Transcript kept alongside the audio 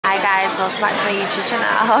guys, welcome back to my YouTube channel.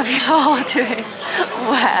 I hope you're all doing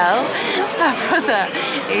well. My brother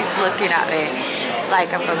is looking at me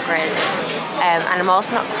like I've gone crazy. And I'm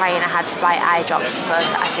also not crying. I had to buy eye drops because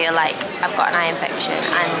I feel like I've got an eye infection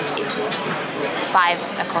and it's 5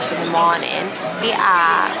 o'clock in the morning. We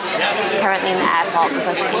are currently in the airport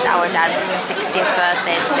because it's our dad's 60th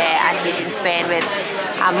birthday today and he's in Spain with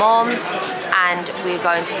our mum and we're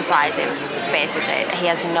going to surprise him, basically. He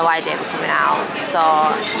has no idea we're coming out. So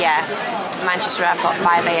yeah, Manchester Airport,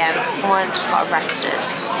 5 AM. Someone just got arrested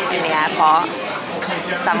in the airport.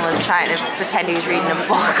 Sam was trying to pretend he was reading a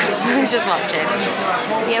book. We were just watching.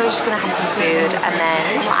 Yeah, we're just gonna have some food and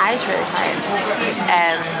then my eyes really tired.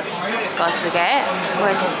 Go to the gate.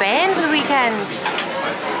 We're going to Spain for the weekend.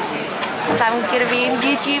 So I'm gonna be in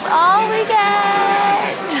YouTube all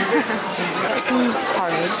weekend. Got some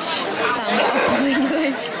porridge. Sam got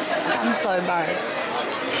English. I'm so embarrassed.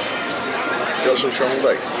 Got some strong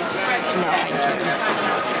leg? No, thank you.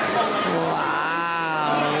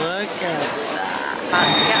 Wow, look at that. About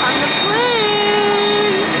to get on the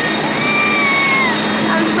plane.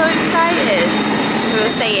 I'm so excited. We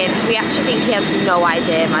were saying, we actually think he has no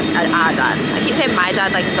idea, our dad. I keep saying my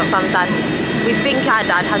dad like it's not Sam's dad. We think our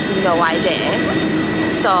dad has no idea.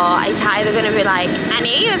 So it's either going to be like, I knew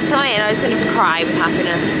he was coming, or he's going to cry with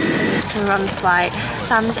happiness. So we're on the flight.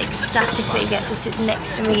 Sam's ecstatic that he gets to sit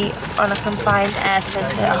next to me on a confined airspace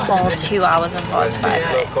for a whole 2 hours and 45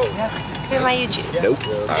 minutes. Doing my YouTube? Nope,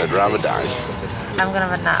 I'd rather die. I'm gonna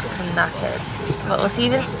have a nap because I'm knackered. But we'll see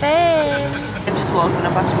you in Spain. I've just woken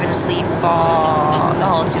up after being asleep for the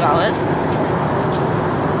whole 2 hours.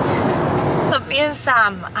 But me and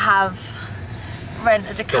Sam have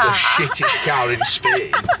rented a car. Got the shittest car in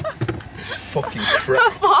Spain. Fucking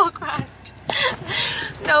crap. For £4 grand.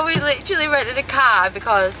 No, we literally rented a car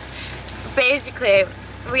because basically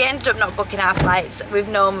we ended up not booking our flights. We've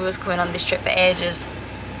known we was coming on this trip for ages.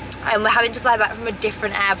 And we're having to fly back from a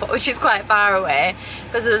different airport, which is quite far away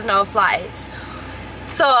because there was no flights.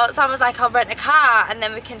 So Sam was like, I'll rent a car and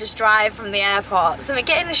then we can just drive from the airport. So we're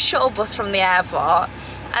getting a shuttle bus from the airport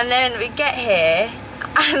and then we get here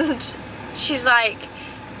and she's like,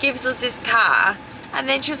 gives us this car and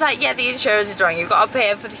then she was like, yeah, the insurance is wrong, you've got to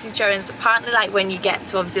pay for this insurance. Apparently like when you get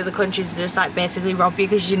to obviously other countries, they just like basically rob you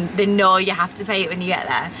because they know you have to pay it when you get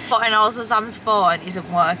there. But and also Sam's phone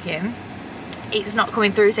isn't working. It's not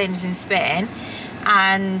coming through saying it's in Spain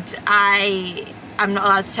and I'm not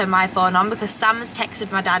allowed to turn my phone on because Sam's texted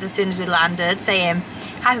my dad as soon as we landed saying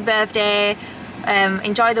happy birthday,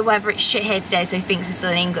 enjoy the weather, it's shit here today, so he thinks we're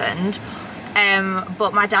still in England.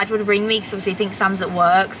 But my dad would ring me because obviously he thinks Sam's at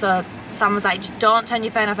work, so Sam was like, just don't turn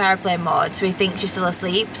your phone off airplane mode, so he thinks you're still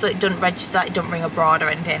asleep so it doesn't register that it doesn't ring abroad or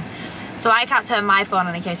anything. So I can't turn my phone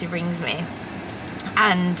on in case he rings me,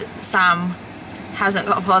 and Sam hasn't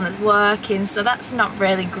got a phone that's working, so that's not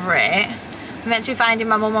really great. I'm meant to be finding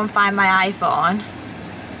my mum and find my iPhone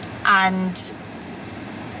and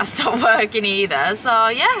I stopped working either, so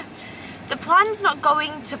yeah, the plan's not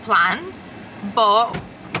going to plan, but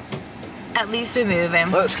at least we're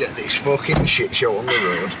moving. Let's get this fucking shit show on the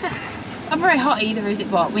road. Not very hot either, is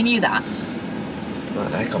it, but we knew that. Well,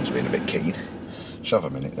 the aircon's been a bit keen. Just have a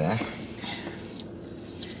minute there.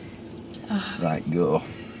 Right, go.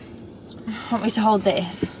 Want me to hold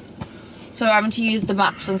this? So we're having to use the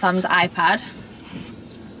maps on Sam's iPad.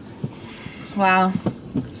 Wow.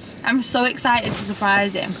 I'm so excited to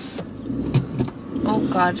surprise him. Oh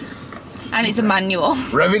God. And it's a manual.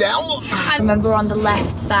 Rev it out! I remember we're on the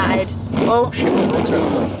left side. Oh shit, we're on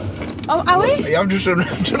tour. Oh, are we? Yeah, I've just done an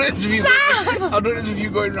interview. Sam! I've done an interview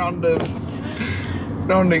going round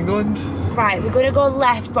England. Right, we're gonna go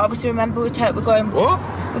left, but obviously remember we're going... What?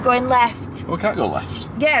 We're going left. We can't go left.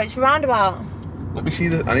 Yeah, it's roundabout. Let me see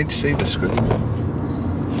the. I need to see the screen. The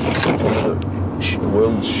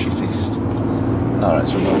world's shittest. Alright,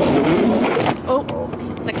 so we're going left. Oh,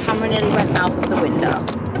 the camera nearly went out of the window.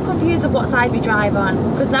 I'm confused of what side we drive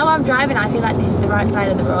on. Because now I'm driving, I feel like this is the right side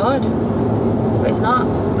of the road. But it's not.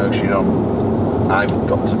 No, she don't. I've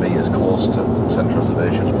got to be as close to central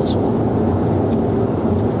reservation as possible.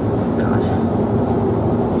 Oh God.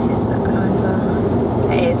 This is not going to end well.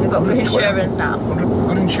 It is, we've got good insurance now.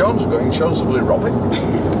 Good insurance, we've got insurance to bloody rob it.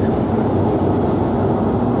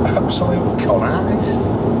 Absolute con artist.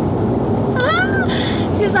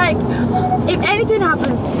 She's like, if anything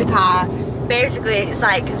happens to the car, basically it's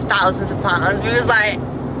like thousands of pounds. We was like,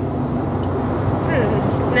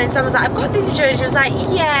 And then someone was like, I've got this insurance. She was like,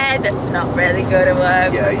 yeah, that's not really going to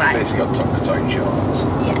work. Yeah, you like, basically got Tonka insurance.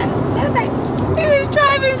 Yeah, perfect. He was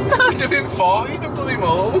driving so He's doing 40 the bloody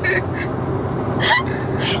motorway.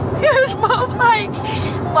 It was more like,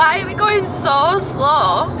 why are we going so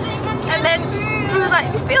slow? then we was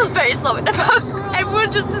like, it feels very slow in the back.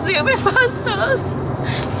 Everyone just zooming past us.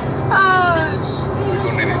 And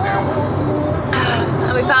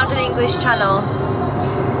we found an English channel,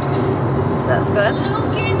 so that's good.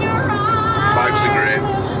 Vibes are great.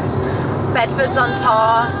 Bedford's on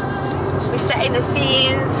tour. We're setting the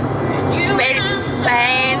scenes. We made it to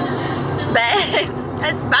Spain.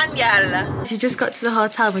 Espanol. So we just got to the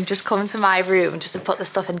hotel. We've just come to my room just to put the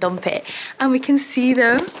stuff and dump it, and we can see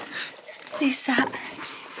them. They sat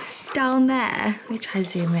down there. Let me try to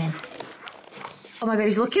zoom in. Oh my god,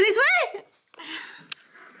 he's looking this way!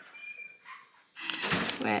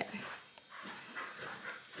 Wait.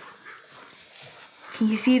 Can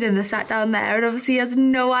you see them? They sat down there and obviously he has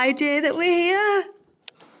no idea that we're here.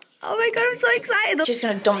 Oh my god, I'm so excited. Just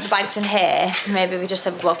gonna dump the bags in here. Maybe we just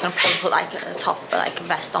said we're both gonna probably put like a top, like a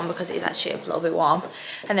vest on because it's actually a little bit warm.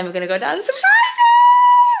 And then we're gonna go down and surprise him!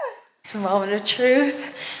 It's a moment of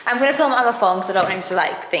truth. I'm gonna film it on my phone because I don't want him to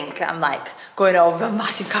like think I'm like going over a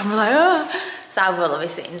massive camera like, oh. So I will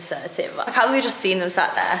obviously insert it, but I can't believe we just seen them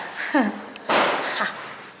sat there.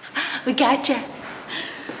 We got you.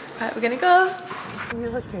 Right, we're gonna go. Are you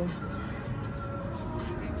looking?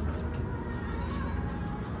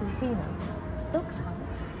 Has he seen us? Looks at me.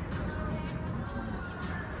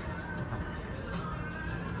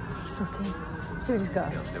 He's looking. Should we just go?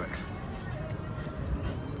 Yeah, let's do it.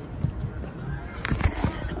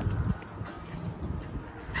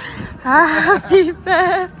 Happy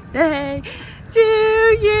birthday to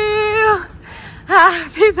you.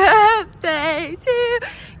 Happy birthday to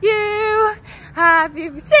you. Happy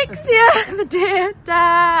 60th, dear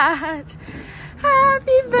Dad.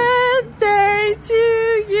 Happy birthday to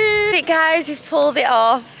you. Hey guys, we pulled it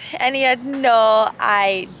off and he had no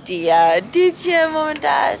idea. Did you, Mum and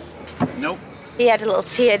Dad? Nope. He had a little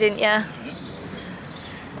tear, didn't you?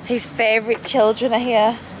 His favourite children are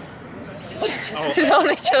here. His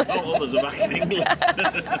only children. All others are back in England.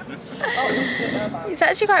 It's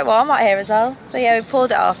actually quite warm out here as well. So yeah, we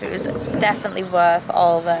pulled it off. It was definitely worth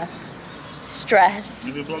all the stress.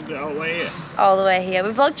 Have you vlogged it all the way here? All the way here. We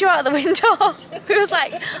vlogged you out the window. We was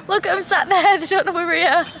like, look at them sat there, they don't know we're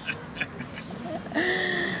here.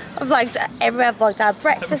 I vlogged everywhere. I vlogged our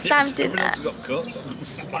breakfast time, didn't I? Everyone's got coats on.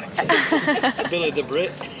 Billy the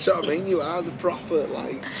Brit. So I mean, you are the proper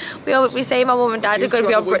like. We say my mum and dad are going to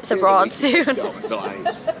be on Brits Abroad soon.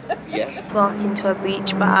 Yeah. Let's walk into a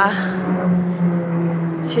beach bar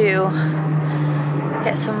to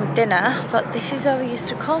get some dinner, but this is where we used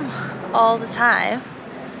to come all the time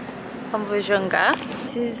when we was younger.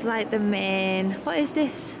 This is like the main, what is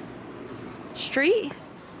this? Street?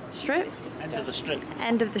 Strip? End of the strip.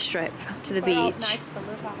 End of the strip to the beach.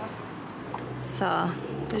 So,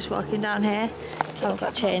 we're just walking down here. Haven't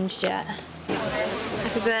got changed yet.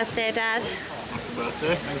 Happy birthday, Dad. Happy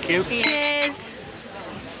birthday, thank you. Cheers.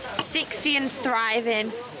 60 and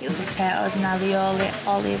thriving. Potatoes and alioli,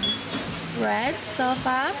 olives, bread so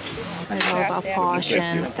far. We've all got a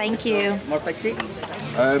portion. Thank you. More pixie?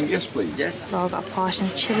 Yes, please. Yes. We've all got a portion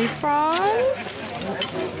of chili prawns.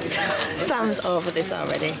 Sam's over this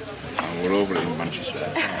already. Oh, we're over it in Manchester.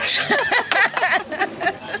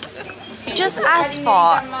 Just asked for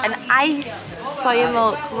an iced soya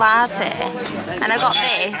milk latte, and I got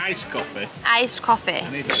this. Iced coffee. Iced coffee.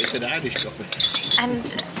 And he thought he said Irish coffee.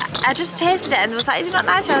 And I just tasted it and it was like, is it not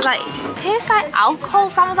nice? I was like, it tastes like alcohol.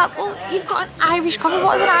 Someone was like, well, you've got an Irish coffee.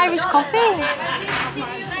 What is an Irish coffee?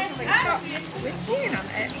 Whiskey in on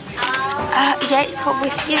it? Yeah, it's got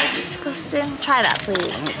whiskey. It's disgusting. Try that,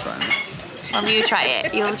 please. You try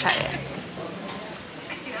it. You'll try it.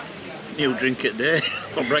 You drink it there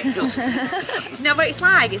for breakfast. You know what it's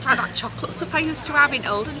like? It's like that chocolate stuff I used to have in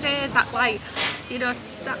olden days. That like, you know,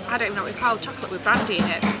 that, I don't even know what it's called, chocolate with brandy in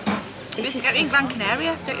it. It's in Gran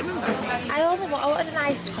Canaria, don't you remember? I wanted an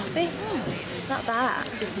iced coffee. Not that.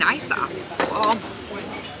 It's nice that. It's warm.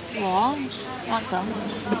 Warm. Want some?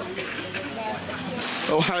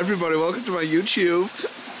 Oh, hi everybody, welcome to my YouTube.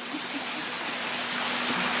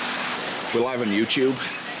 We're live on YouTube.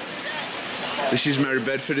 This is Mary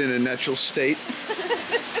Bedford in a natural state.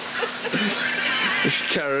 This is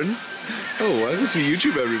Karen. Oh, welcome to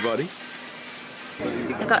YouTube, everybody.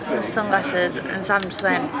 I got some sunglasses and Sam just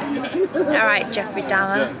went, alright, Jeffrey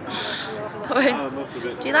Dahmer. I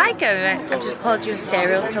went, do you like him? He went, I've just called you a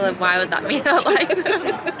serial killer, why would that mean I like them?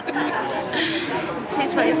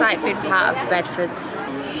 This is what it's like being part of the Bedfords.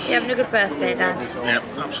 You having a good birthday, Dad? Yep,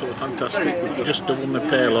 absolutely fantastic. We just doubled my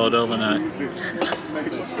payload overnight.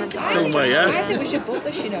 Tell them where you I are. think we should book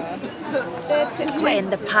this, you know. Put in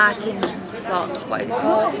the parking lot. What is it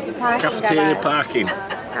called? The parking Cafeteria garage. parking.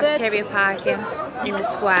 Cafeteria parking. in the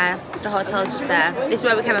square. The hotel's just there. This is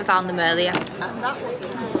where we came and found them earlier.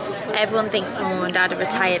 Everyone thinks my mum and dad are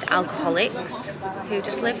retired alcoholics who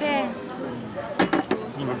just live here.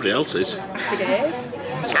 Nobody else is. It is.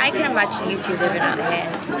 I can imagine you two living out here.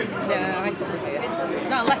 No, I couldn't live here.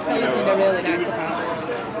 Not unless I lived in a really nice apartment.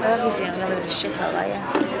 Well, obviously I'm going to live in a shithole, are you?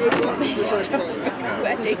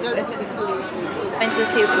 Went to the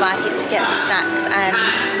supermarket to get the snacks and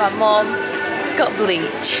my mum's got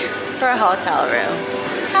bleach for a hotel room.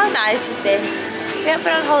 How nice is this? We haven't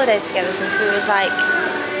been on holiday together since we was like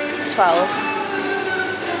 12.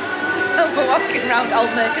 Oh, we're walking around old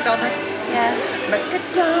Mercadona. Yeah.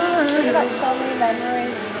 Mercadona. Like so many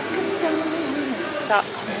memories. Got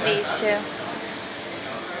these two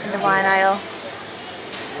in the wine aisle.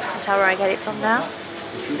 I'll tell where I get it from now.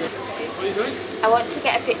 I want to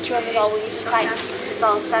get a picture of us all. Will you just like, just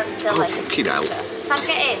all stand still like this? Fucking hell. Sam,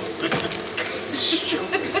 get in.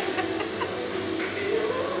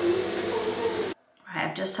 Right,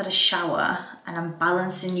 I've just had a shower and I'm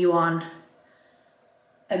balancing you on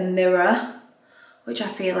a mirror, which I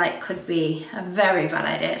feel like could be a very bad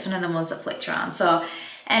idea. It's one of the ones that flicked around. So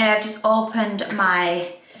anyway, I've just opened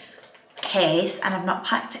my case and I've not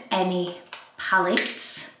packed any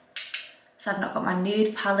palettes. So I've not got my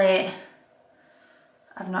nude palette,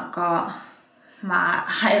 I've not got my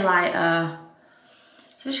highlighter.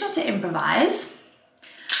 So I just got to improvise.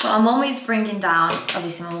 But my mum is bringing down,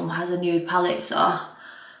 obviously my mum has a nude palette, so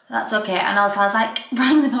that's okay. And also I was like,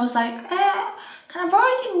 rang them, I was like, can I borrow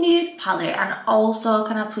your nude palette? And also,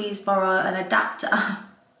 can I please borrow an adapter?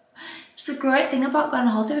 It's the great thing about going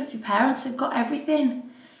on holiday with your parents, they've got everything.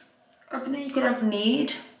 Everything you could ever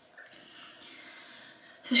need.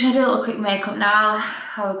 So just gonna do a little quick makeup now,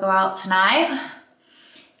 how we go out tonight.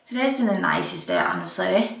 Today's been the nicest day,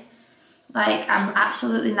 honestly. Like, I'm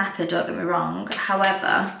absolutely knackered, don't get me wrong.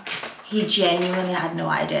 However, he genuinely had no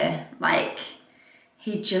idea. Like,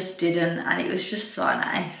 he just didn't, and it was just so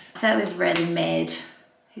nice. I feel like we've really made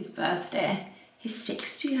his birthday. He's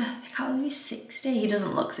 60, I can't believe he's 60. He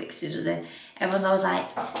doesn't look 60, does he? Everyone's always like,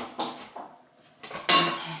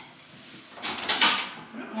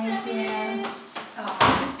 thank you.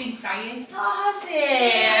 Oh, he's been crying. Oh, has he?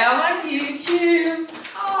 I'm on YouTube.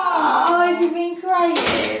 Oh, has he been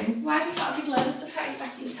crying? Why have you got a big load of surprise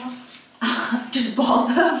back in your top? I've just bought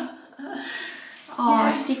them. Oh,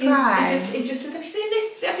 yeah, did he cry? It's just have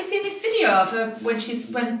you seen this video of her when she's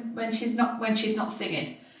not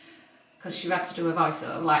singing? Because she had to do a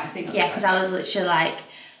voiceover, like I think. Yeah, because I was literally like,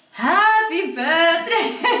 happy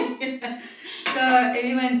birthday. So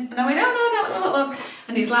he went, and I went, oh no, look.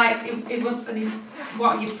 And he's like,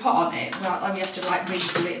 what you've put on it, well, you have to like read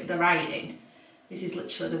through the writing. This is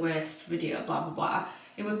literally the worst video, blah, blah, blah.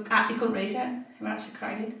 He couldn't read it, he was actually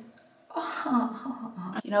crying.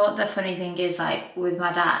 Oh. You know what the funny thing is, like, with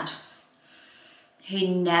my dad?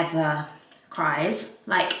 He never cries,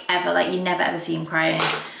 like, ever. Like, you never ever see him crying.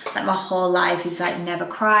 Like, my whole life, he's, like, never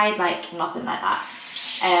cried, like, nothing like that.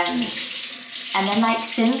 And then, like,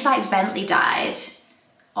 since, like, Bentley died,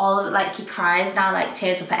 all of it, like, he cries now, like,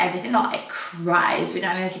 tears up at everything. Not, like, cries, but you know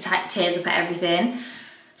what I mean? Like, he tears up at everything.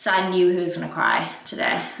 So I knew he was gonna cry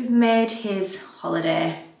today. We've made his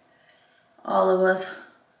holiday, all of us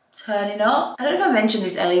turning up. I don't know if I mentioned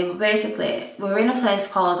this earlier, but basically, we're in a place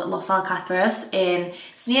called Los Alcatraz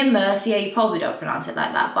it's near Murcia. You probably don't pronounce it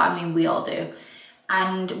like that, but I mean, we all do.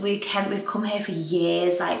 And we've come here for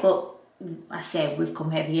years, like, well, I say we've come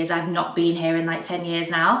here for years. I've not been here in like 10 years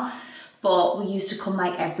now, but we used to come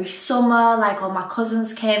like every summer. Like, all my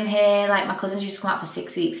cousins came here. Like, my cousins used to come out for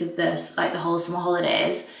 6 weeks of this, like the whole summer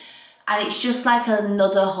holidays. And it's just like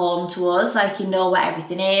another home to us. Like, you know where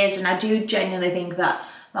everything is. And I do genuinely think that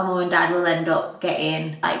my mum and dad will end up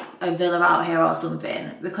getting like a villa out here or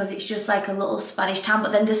something, because it's just like a little Spanish town.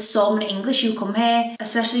 But then there's so many English who come here,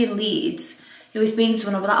 especially in Leeds. You'll be speaking to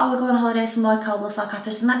someone and be like, oh, we're going on holiday somewhere called Los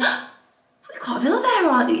Alcatraz. And like, we've got a villa there.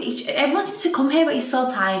 Or everyone seems to come here, but it's so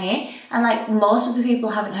tiny. And like, most of the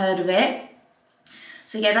people haven't heard of it.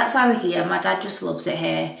 So yeah, that's why we're here. My dad just loves it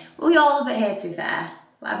here. Well, we all love it here, to be fair.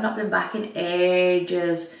 But I've not been back in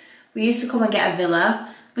ages. We used to come and get a villa.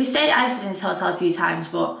 I've stayed in this hotel a few times,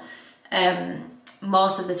 but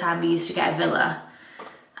most of the time we used to get a villa.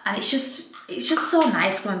 And it's just so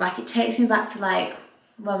nice coming back. It takes me back to like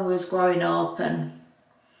when we was growing up, and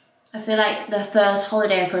I feel like the first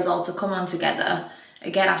holiday for us all to come on together,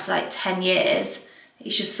 again after like 10 years,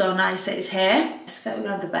 it's just so nice that it's here. I just think we're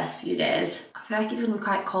gonna have the best few days. I feel like it's gonna be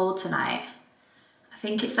quite cold tonight. I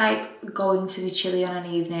think it's like going to be chilly on an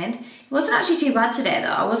evening. It wasn't actually too bad today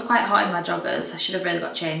though. I was quite hot in my joggers. I should have really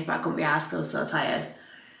got changed, but I couldn't be arsed because I was so tired.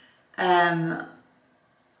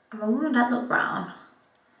 And my mum and dad look brown.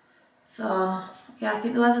 So yeah, I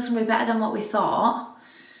think the weather's gonna be better than what we thought.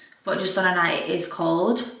 But just on a night it is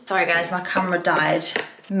cold. Sorry guys, my camera died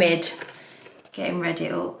mid getting ready.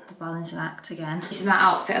 Oh, the balancing act again. This is my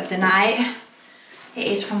outfit of the night. It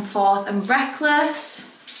is from Forth and Reckless.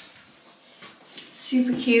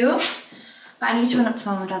 Super cute. But I need to run up to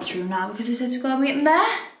my mum and dad's room now because they said to go meet them there.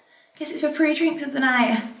 Guess it's for pre-drinks of the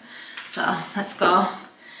night. So let's go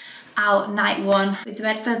out night one with the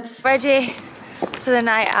Bedfords. Ready for the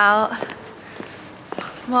night out.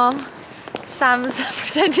 Mum, Sam's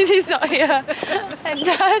pretending he's not here. And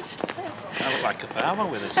Dad. I look like a farmer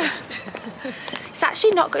with it. It's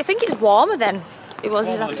actually not good. I think it's warmer than it was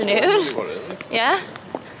this afternoon. Yeah.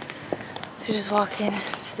 So we're just walking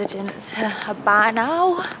to the dinner, to a bar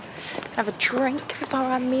now. Have a drink before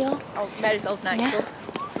our meal. Oh, Mary's old nightclub.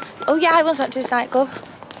 Oh yeah, I once went to this nightclub.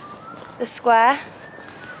 The Square.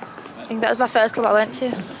 I think that was my first club I went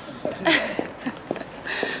to.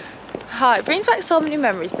 Oh, it brings back so many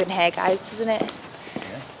memories being here, guys, doesn't it?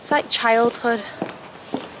 Yeah. It's like childhood.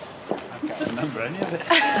 I can't remember any of it.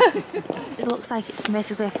 It looks like it's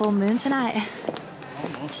basically a full moon tonight.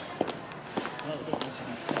 Almost.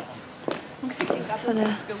 For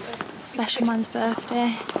the special man's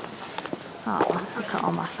birthday. Oh, look at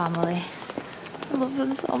all my family. I love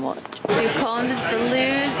them so much. We've called this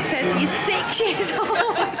balloons. It says you're 6 years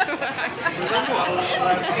old.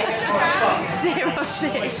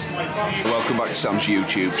 06. Welcome back to Sam's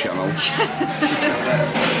YouTube channel.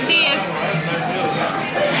 Cheers.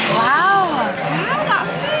 Wow. Wow,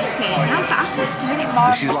 that's amazing. How's that? Just doing it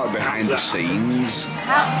more. This is like behind the scenes.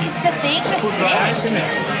 How, it's the thing, the stick.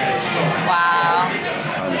 Wow.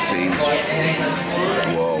 Behind the scenes.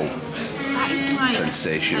 Whoa. That is like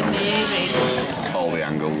Sensational. amazing. All the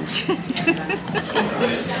angles.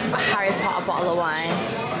 Harry Potter bottle of wine.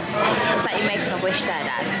 It's like you're making a wish there,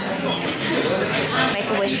 Dad. Make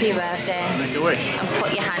a wish for your birthday. Make a wish. And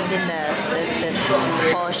put your hand in the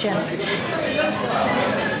portion.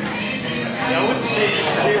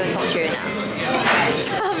 That's gonna come true now.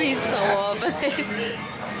 Sammy's so over this.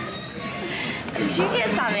 Did you get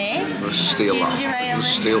Sammy? Let's steal that. Ginger ale. Let's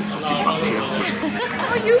steal fucking battery.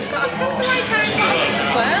 Oh, you've got a proper like hand as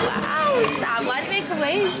well. Wow, Sam, why'd you make a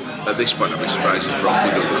wish? At this point, I'd be surprised if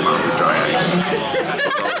broccoli doesn't come out with dry ice.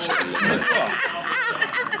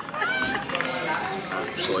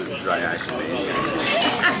 Absolutely dry ice.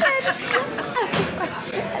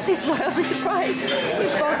 At this point, I'll be surprised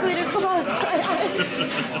if broccoli didn't come out.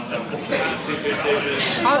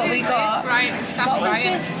 What we got? Right, What was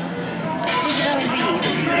this? Sticky beef.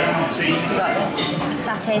 We got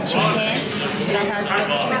satay chicken. Dad has duck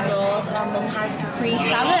spring rolls, and our mum has capri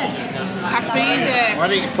salad. Caprese. Why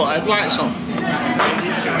don't you put headlights on?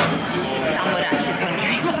 Sam would actually punch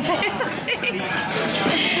me in my face, I think.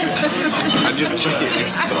 I just check it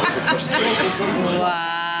just across the way.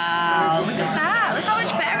 Wow, look at that. Look how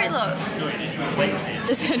much better it looks.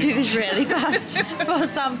 Just gonna do this really fast before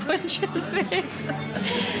Sam punches me.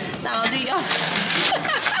 Sam, I'll do yours.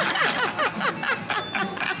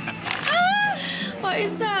 What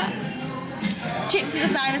is that? Chips with a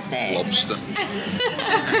side of steak. Lobster.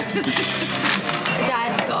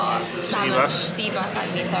 Dad got salmon, sea bass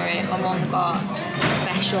like me, sorry. My mum got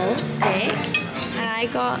special steak, and I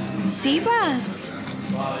got sea bass.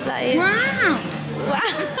 That is wow.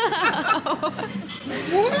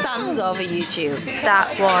 Sam's over YouTube.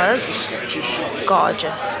 That was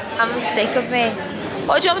gorgeous. I'm sick of me.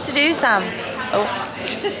 What do you want me to do, Sam? Oh.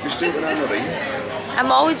 Just do it without the ring.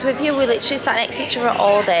 I'm always with you. We literally sat next to each other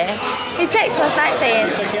all day. He texted me last night saying,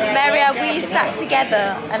 Mary, are we sat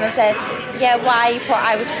together? And I said, yeah, why? But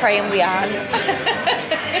I was praying we aren't. 2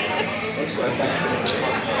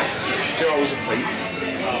 hours of peace.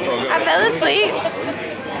 I fell asleep.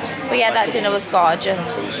 But yeah, that dinner was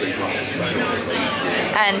gorgeous.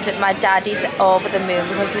 And my dad is over the moon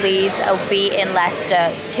because Leeds are beating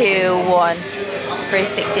Leicester 2-1 for his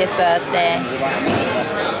 60th birthday.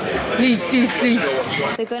 Leeds.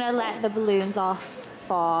 We're gonna let the balloons off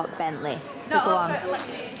for Bentley. So go on.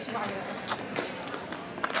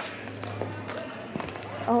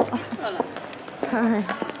 Oh, sorry.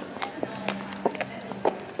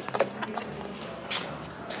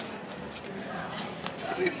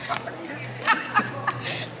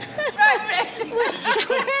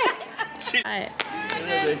 Right.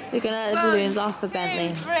 We're gonna let the balloons off for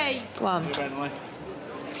Bentley. Go on.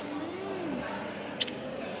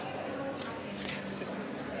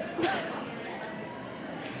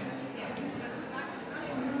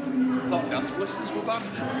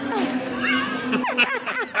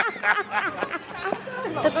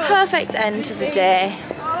 The perfect end to the day.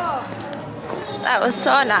 That was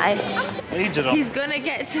so nice. Leeds are on. He's gonna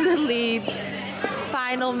get to the Leeds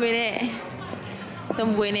final minute.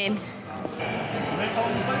 Them winning.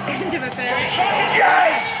 End of a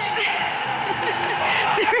yes!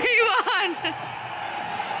 3-1.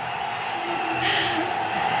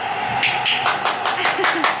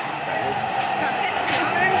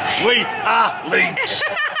 We are Leeds.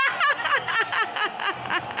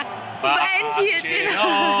 Marching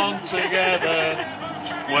on together.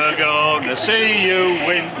 We're gonna see you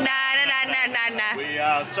win. Na na na na na na. We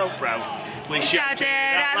are so proud. We Shout it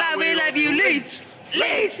out loud, we love you, Leeds!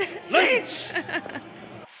 Leeds! Leeds!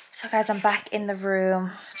 So guys, I'm back in the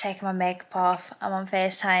room, taking my makeup off. I'm on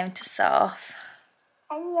FaceTime to Soph.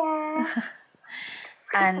 Hello.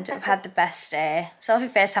 And I've had the best day. Sophie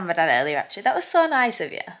FaceTimed my dad earlier actually. That was so nice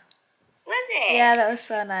of you. Was it? Yeah, that was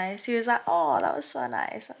so nice. He was like, oh, that was so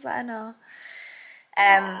nice. I was like, I know.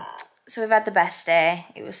 So we've had the best day.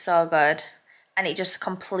 It was so good. And it just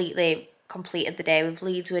completely completed the day with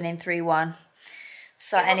Leeds winning 3-1.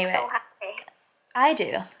 So anyway, so happy. I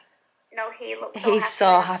do. No, he looks so He's happy.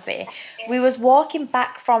 so happy. We was walking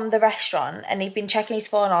back from the restaurant and he'd been checking his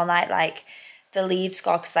phone all night, like the Leeds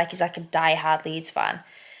score, because like he's like a die-hard Leeds fan.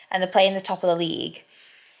 And they're playing the top of the league.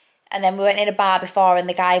 And then we went in a bar before and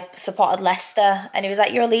the guy supported Leicester. And he was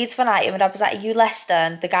like, you're a Leeds fan, aren't you? And my dad was like, are you Leicester?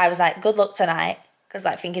 And the guy was like, good luck tonight. Because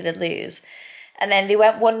like thinking they'd lose. And then they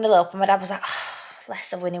went 1-0 up and my dad was like, oh,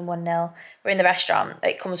 Leicester winning 1-0. We're in the restaurant.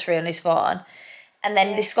 It comes through on his phone. And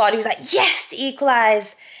then they scored. He was like, yes, to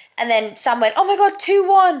equalise. And then Sam went, oh my God,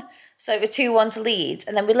 2-1. So it was 2-1 to Leeds.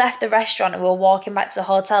 And then we left the restaurant and we were walking back to the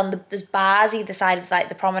hotel. And there's bars either side of like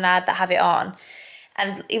the promenade that have it on.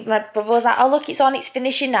 And my brother was like, oh, look, it's on, it's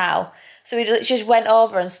finishing now. So we just went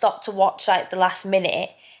over and stopped to watch like the last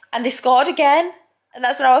minute. And they scored again. And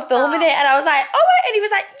that's when I was filming it. And I was like, oh, wait. And he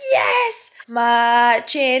was like, yes.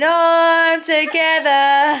 Marching on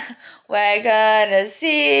together. We're gonna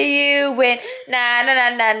see you win. Na, na,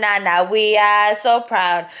 na, na, na, na. We are so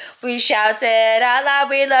proud. We shouted out loud,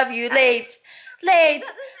 we love you, Leeds. Leeds.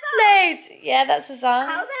 Leeds. Yeah, that's the song.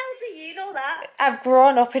 How the hell do you know that? I've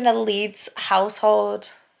grown up in a Leeds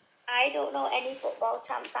household. I don't know any football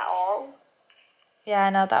chants at all. Yeah, I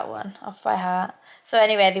know that one off by heart. So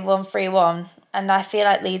anyway, they won 3-1. And I feel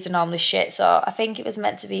like Leeds are normally shit. So I think it was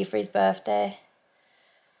meant to be for his birthday.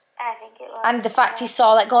 I think it was. And the fact he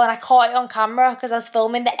saw that goal and I caught it on camera because I was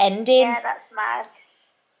filming the ending. Yeah, that's mad.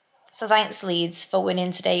 So thanks, Leeds, for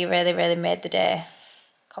winning today. You really, really made the day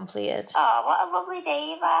completed. Oh, what a lovely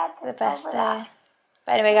day you've had. The best day.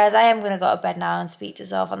 But anyway, guys, I am going to go to bed now and speak to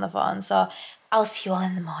Soph on the phone. So I'll see you all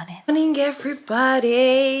in the morning. Morning,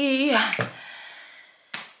 everybody.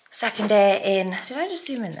 Second day in. Did I just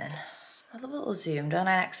zoom in then? I love a little zoom. Don't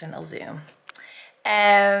I? An accidental zoom.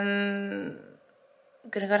 I'm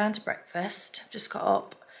going to go down to breakfast. I've just got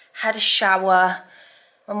up, had a shower.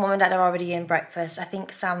 My mum and dad are already in breakfast. I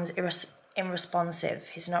think Sam's unresponsive.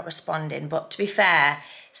 He's not responding. But to be fair,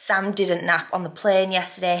 Sam didn't nap on the plane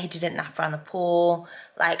yesterday. He didn't nap around the pool.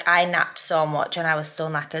 Like, I napped so much and I was still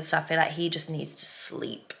knackered. So I feel like he just needs to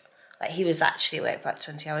sleep. Like, he was actually awake for like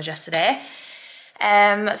 20 hours yesterday.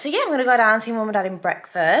 So yeah, I'm going to go down and see mum and dad in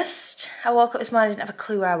breakfast. I woke up this morning, I didn't have a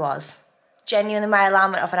clue where I was. Genuinely, my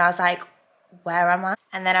alarm went off and I was like, where am I?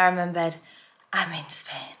 And then I remembered, I'm in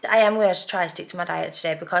Spain. I am going to try to stick to my diet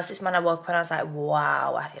today because this morning I woke up and I was like,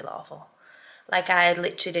 wow, I feel awful. Like, I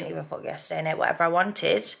literally didn't give a fuck yesterday and ate whatever I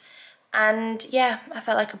wanted. And yeah, I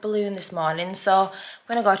felt like a balloon this morning. So I'm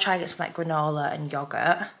going to go try and get some like granola and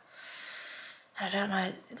yogurt. I don't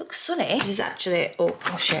know, it looks sunny. This is actually, oh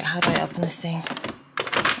shit, how do I open this thing?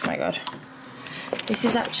 Oh my God. This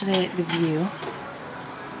is actually the view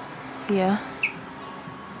here.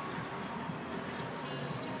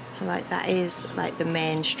 So like that is like the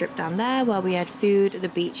main strip down there where we had food. The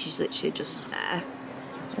beach is literally just there.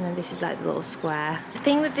 And then this is like the little square. The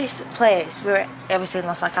thing with this place, we're obviously in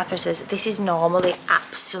Los Alcatrazes, this is normally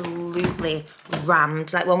absolutely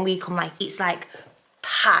rammed. Like when we come, like it's like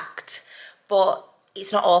packed. But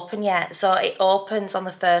it's not open yet, so it opens on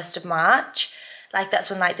the 1st of March. Like that's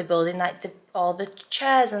when like the building, like all the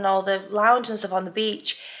chairs and all the lounge and stuff on the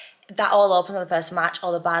beach, that all opens on the 1st of March.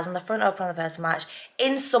 All the bars on the front open on the 1st of March.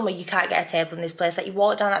 In summer, you can't get a table in this place. Like you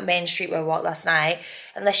walk down that main street where we walked last night,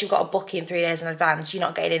 unless you've got a booking 3 days in advance, you're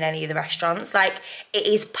not getting in any of the restaurants. Like it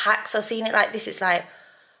is packed. So seeing it like this, it's like,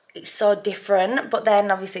 it's so different. But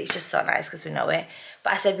then obviously it's just so nice because we know it.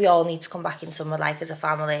 But I said we all need to come back in summer like as a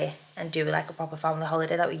family and do like a proper family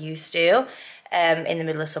holiday that we used to in the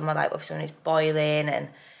middle of summer, like obviously when it's boiling and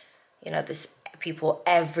you know there's people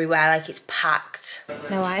everywhere, like it's packed.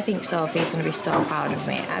 Now I think Sophie's going to be so proud of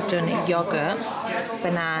me. I've done yogurt,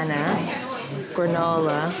 banana,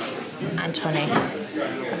 granola and honey.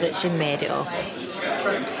 I've literally made it up.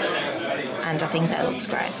 And I think that looks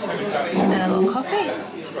great. And a little coffee.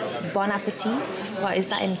 Bon appetit. What is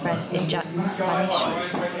that in French? In Spanish?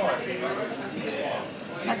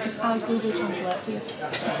 I'll Google Translate for you.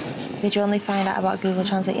 Did you only find out about Google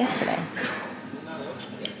Translate yesterday?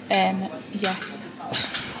 Yes.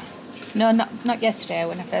 No, not yesterday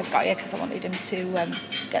when I first got here, because I wanted him to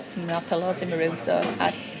get some more pillows in my room, so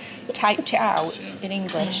I typed it out in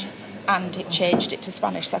English and it changed it to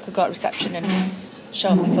Spanish so I could go to reception and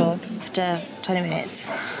show my phone. After 20 minutes.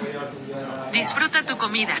 Disfruta tu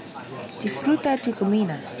comida. Disfruta tu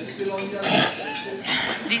comida.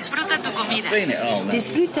 Disfruta tu comida. Seen it all now.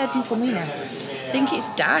 Disfruta tu comida. I think it's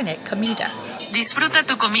dine it, comida. Disfruta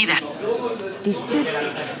tu comida.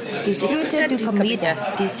 Disfruta tu comida.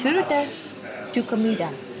 Disfruta tu comida.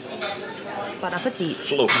 Bon appetit.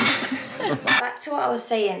 Back to what I was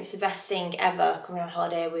saying, it's the best thing ever coming on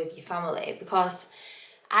holiday with your family, because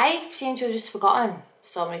I seem to have just forgotten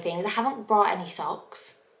so many things. I haven't brought any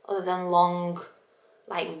socks other than long,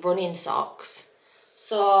 like, running socks.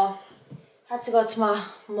 So I had to go to my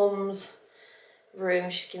mum's room.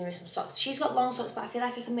 She's giving me some socks. She's got long socks, but I feel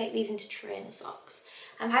like I can make these into trainer socks.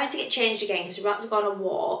 I'm having to get changed again because we're about to go on a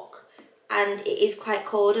walk and it is quite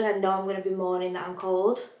cold and I know I'm going to be moaning that I'm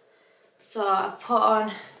cold. So I've put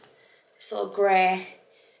on this little grey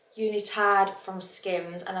unitard from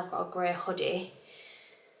Skims and I've got a grey hoodie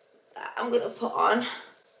that I'm going to put on.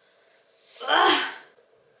 Ugh.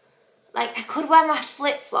 Like, I could wear my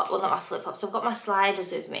flip-flop, well, not my flip-flops, I've got my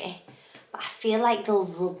sliders with me, but I feel like they'll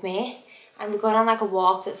rub me. And we're going on like a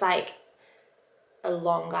walk that's like a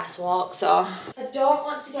long ass walk, so I don't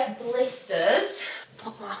want to get blisters.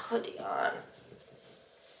 Put my hoodie on.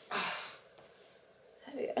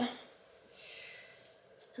 There we go.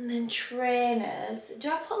 And then trainers. Do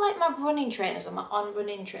I put like my running trainers or my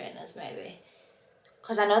on-running trainers maybe?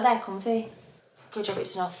 Because I know they're comfy. Good job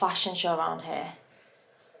it's no fashion show around here.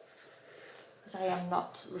 Because I am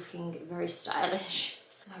not looking very stylish.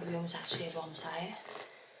 My room's actually a bomb site.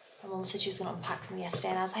 My mum said she was going to unpack for me yesterday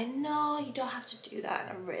and I was like, no, you don't have to do that.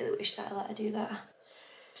 And I really wish that I let her do that.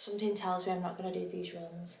 Something tells me I'm not going to do these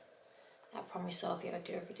runs. I promised Sophie I would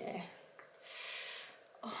do every day.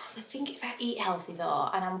 Oh, I think if I eat healthy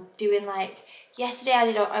though, and I'm doing like, yesterday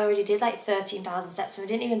I already did like 13,000 steps and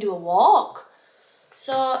we didn't even do a walk.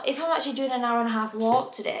 So if I'm actually doing an hour and a half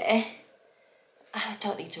walk today, I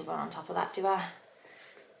don't need to run on top of that, do I?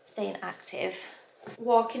 Staying active.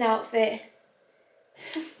 Walking outfit.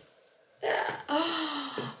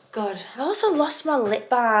 Oh God, I also lost my lip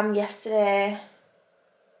balm yesterday.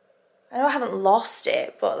 I know I haven't lost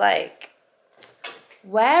it, but like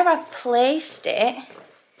where I've placed it,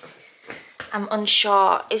 I'm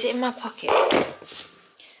unsure. Is it in my pocket?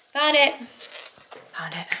 Found it.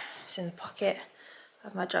 Found it. It's in the pocket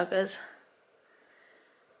of my joggers.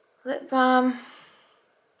 Lip balm.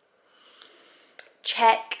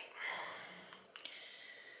 Check.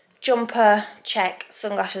 Jumper, check.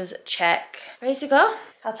 Sunglasses, check. Ready to go?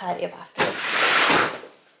 I'll tidy up afterwards.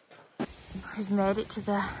 We've made it to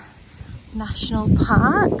the national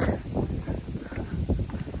park.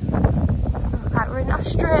 Look like we're in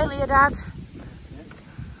Australia, Dad.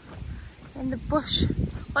 In the bush.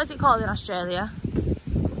 What is it called in Australia?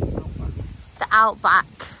 The outback.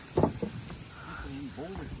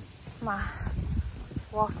 My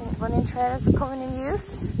running trainers are coming in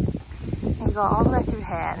use. You go all the way through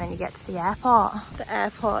here and then you get to the airport. The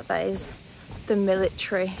airport that is the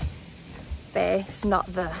military base, not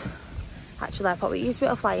the actual airport. We used to be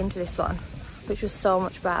able to fly into this one, which was so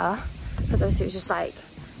much better because obviously it was just like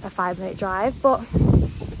a 5-minute drive, but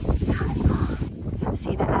you can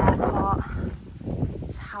see the airport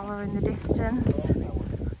tower in the distance.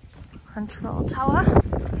 Control tower.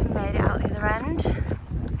 We made it out the other end.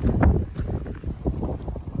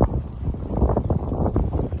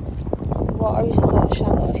 Water is so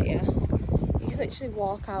shallow here. You can literally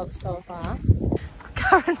walk out so far.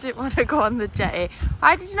 Karen didn't want to go on the jetty.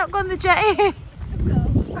 Why did you not go on the jetty?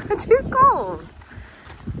 It's too cold.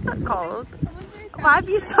 It's not cold. Why have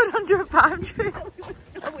you stood under a palm tree?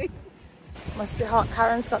 Must be hot.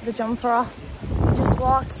 Karen's got the jumper off. We're just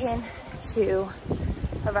walking to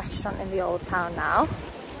a restaurant in the old town now.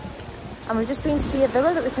 And we've just been to see a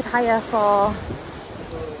villa that we could hire for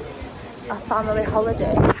a family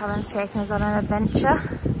holiday. Karen's taking us on an adventure.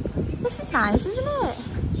 This is nice, isn't it?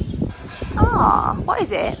 Ah, oh, what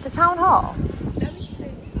is it? The town hall?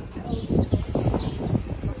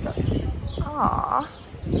 Ah,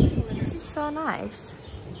 this is so nice.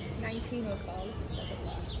 1905.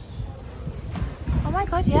 Oh my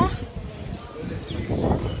God, yeah.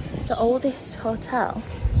 the oldest hotel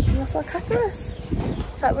in Los Alcatraz.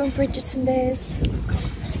 It's like we're in Bridgerton days.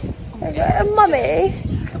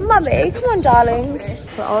 Mummy, come on, darling.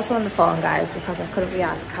 We're also on the phone, guys, because I couldn't be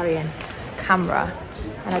asked carrying a camera,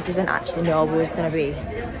 and I didn't actually know we was going to be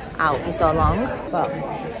out for so long. But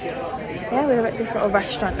yeah, we're at this little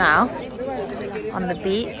restaurant now on the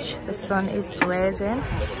beach. The sun is blazing.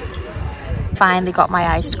 Finally got my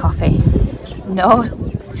iced coffee. No,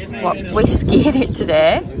 what, whiskey in it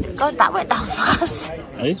today. God, that went down fast.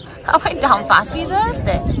 Hey? That went down fast. Were you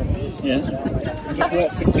thirsty? Yeah. I just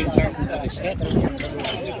walked 15,000 steps.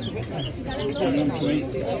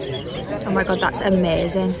 Oh my god, that's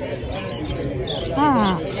amazing.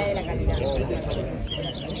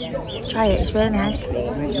 Try it, it's really nice.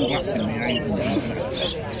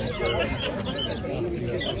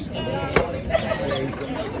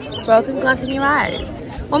 Broken glass in your eyes.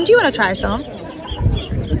 Mum, do you want to try some?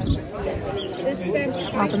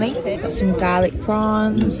 One for me. Got some garlic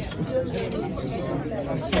prawns.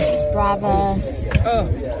 Potatoes bravas.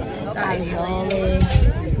 Aioli.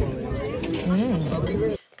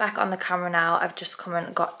 Back on the camera now. I've just come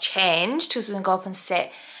and got changed because we're going to go up and sit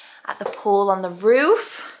at the pool on the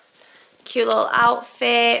roof. Cute little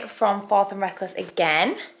outfit from Fourth and Reckless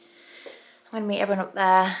again. I'm going to meet everyone up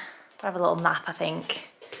there. Have a little nap, I think.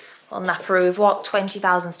 A little napperoo. We've walked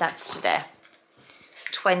 20,000 steps today.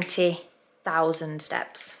 20,000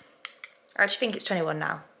 steps. I actually think it's 21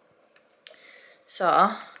 now. So,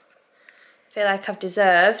 I feel like I've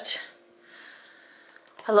deserved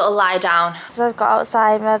a little lie down. So I got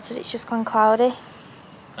outside and my dad said it's just gone cloudy.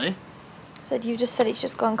 Hey? I said you just said it's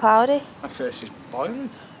just gone cloudy. My face is boiling.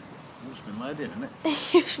 It must be mad, isn't it?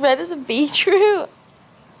 You're red as a beetroot.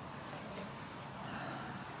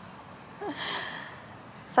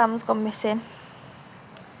 Sam's gone missing.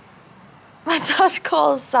 My dad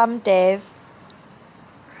calls Sam Dave.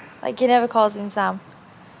 Like, he never calls him Sam.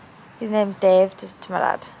 His name's Dave to my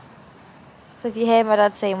dad. So if you hear my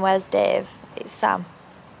dad saying, "Where's Dave?" it's Sam.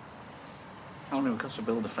 Only because a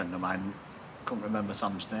builder friend of mine couldn't remember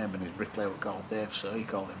Sam's name and his bricklayer was called Dave, so he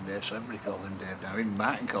called him Dave, so everybody calls him Dave now. Even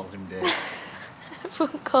Martin calls him Dave.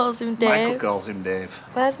 Everyone calls him Dave. Michael calls him Dave.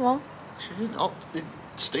 Where's Mum? She's in the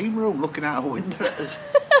steam room looking out a window at us.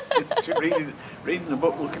 She's reading the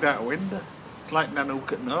book looking out a window. It's like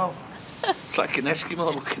Nanook at North. It's like an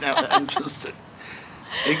Eskimo looking out the entrance to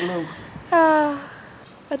Igloo.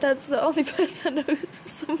 My dad's the only person who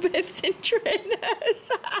sunbathes in trainers.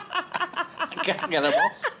 I can't get him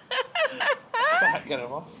off. Can't get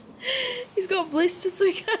him off. He's got blisters so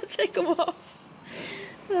he can't take them off.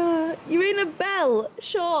 You're in a belt,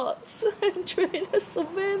 shorts and trainers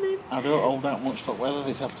sunbathing. I don't hold that much for weather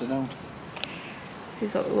this afternoon. This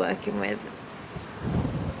is what we're working with.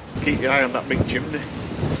 Keep your eye on that big chimney.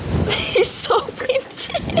 It's so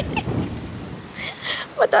windy.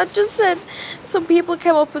 My dad just said some people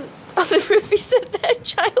came up and on the roof he said they're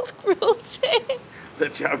child cruelty. They're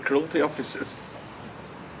child cruelty officers.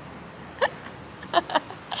 But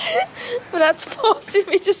that's forcing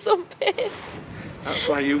me to sunbathe. That's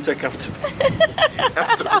why you take after me.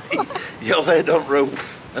 After me. You're laid on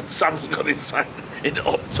roof and Sam's got inside in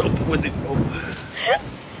October with his mum.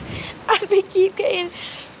 And we keep getting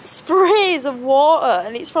sprays of water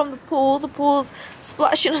and it's from the pool. The pool's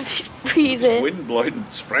splashing us, it's freezing. Wind blowing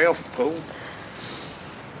spray off the pool.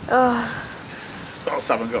 Oh. Thought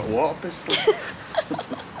Sam had got a water pistol.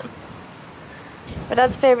 My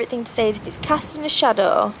dad's favourite thing to say is if it's casting a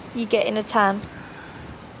shadow, you get in a tan.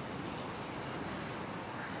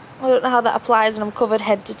 I don't know how that applies and I'm covered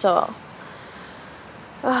head to toe.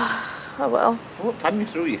 Oh well. I won't tan you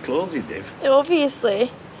through your clothes, you div.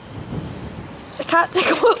 Obviously. I can't take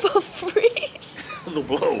them off, I'll freeze. They'll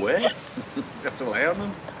blow away. You have to lay on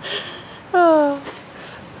them. Oh,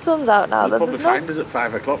 sun's out now. They'll probably find us at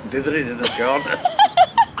 5 o'clock dithering in a corner.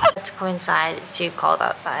 I had to come inside, it's too cold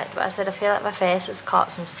outside. But I said, I feel like my face has caught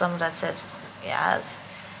some sun. Dad said, it has.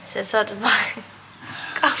 He said, so does mine.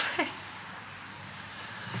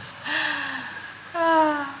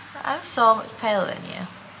 I'm so much paler than you.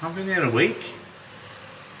 I've been here a week.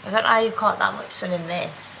 I don't know how you caught that much sun in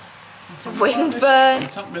this. It's a wind burn.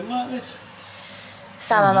 It's not been like this.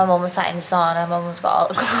 Sam and my mum were sat in the sauna. My mum's got all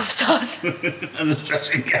the gloves on. And the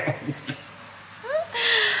dressing gown.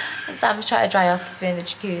 And Sam's trying to dry off. He's been in the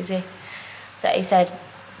jacuzzi. That he said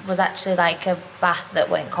was actually like a bath that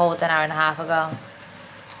went cold an hour and a half ago.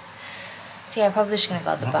 So yeah, I'm probably just going to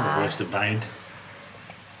go to the Not bar. the worst of bind.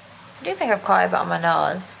 I do think I've caught a bit on my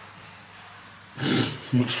nose.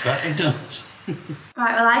 Much fat he does.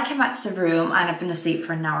 Right, well I came back to the room and I've been asleep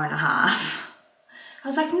for an hour and a half. I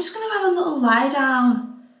was like, I'm just going to have a little lie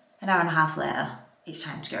down. An hour and a half later, it's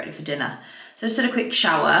time to get ready for dinner. So I just had a quick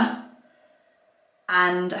shower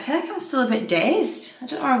and I feel like I'm still a bit dazed. I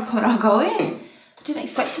don't know where I'm coming or going. I didn't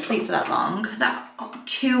expect to sleep for that long. I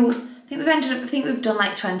think we've done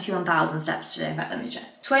like 21,000 steps today. In fact, let me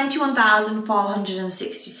check.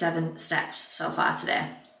 21,467 steps so far today.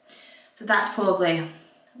 So that's probably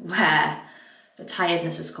where the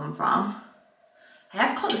tiredness has come from. I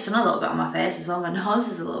have caught the sun a little bit on my face as well. My nose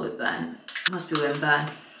is a little bit burnt. Must be windburn,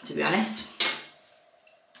 to be honest.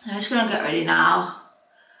 I'm just gonna get ready now.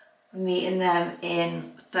 I'm meeting them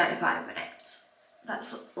in 35 minutes.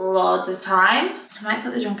 That's loads of time. I might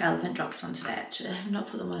put the drunk elephant drops on today actually. I've not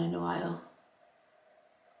put them on in a while.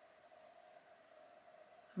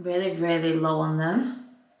 I'm really, really low on them.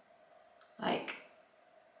 Like,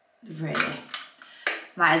 really.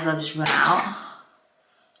 Might as well just run out.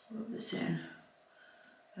 Rub this in.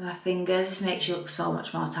 My fingers, this makes you look so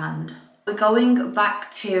much more tanned. We're going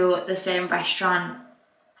back to the same restaurant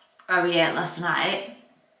where we ate last night.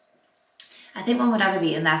 I think Mum would have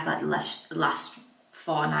eaten there for like the last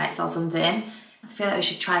 4 nights or something. I feel like we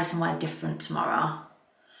should try somewhere different tomorrow.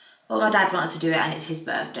 But my dad wanted to do it and it's his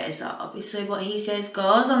birthday, so obviously what he says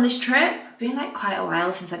goes on this trip. It's been like quite a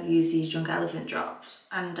while since I've used these drunk elephant drops.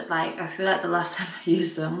 And like, I feel like the last time I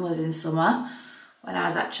used them was in summer when I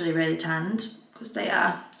was actually really tanned, because they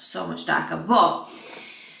are so much darker. But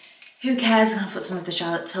who cares? I'm gonna put some of the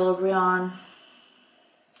Charlotte Tilbury on.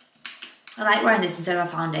 I like wearing this instead of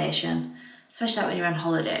a foundation, especially when you're on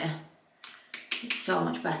holiday. It's so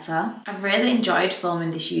much better. I've really enjoyed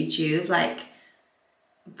filming this YouTube, like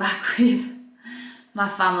back with my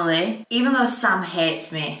family. Even though Sam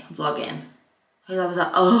hates me vlogging, he's always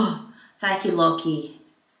like, oh, I feel like he low-key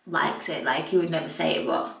likes it. Like, he would never say it,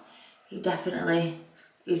 but he definitely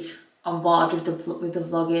is on board with the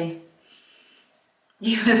vlogging.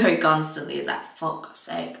 Even though he constantly is like, fuck's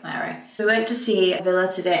sake, Mary. We went to see a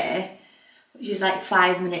villa today, which is like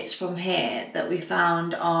 5 minutes from here, that we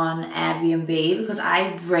found on Airbnb, because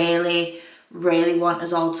I really, really want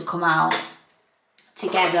us all to come out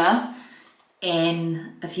together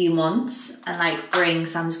in a few months and like bring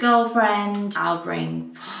Sam's girlfriend. I'll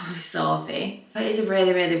bring probably Sophie. But it's a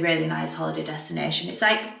really, really, really nice holiday destination. It's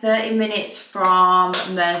like 30 minutes from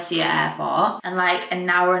Murcia Airport and like an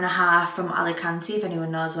hour and a half from Alicante, if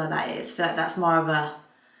anyone knows where that is. I feel like that's more of a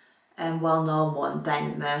well-known one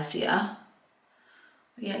than Murcia.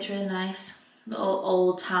 But yeah, it's really nice. Little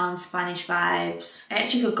old town Spanish vibes. I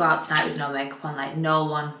actually could go out tonight with no makeup on, like no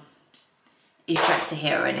one is dressed to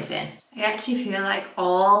here or anything. I actually feel like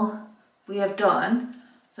all we have done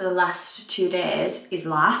for the last 2 days is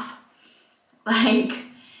laugh. Like,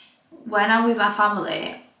 when I'm with our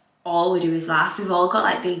family, all we do is laugh. We've all got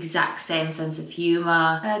like the exact same sense of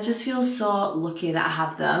humour. And I just feel so lucky that I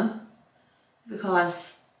have them,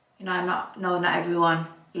 because, you know, not everyone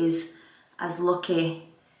is as lucky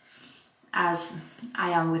as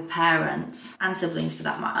I am with parents, and siblings for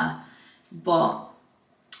that matter, but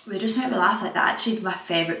they just make me laugh. Like, they're actually my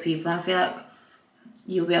favourite people, and I feel like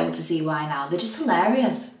you'll be able to see why now. They're just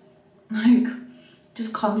hilarious. Like,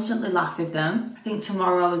 just constantly laugh with them. I think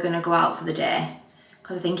tomorrow we're going to go out for the day,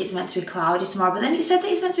 because I think it's meant to be cloudy tomorrow, but then it said that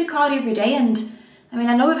it's meant to be cloudy every day, and I mean,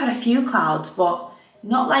 I know we've had a few clouds, but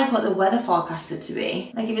not like what the weather forecasted to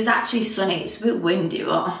be. Like, if it's actually sunny, it's a bit windy,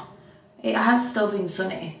 but it has still been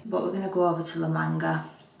sunny. But we're going to go over to La Manga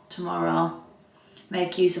tomorrow,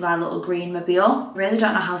 make use of our little green mobile. I really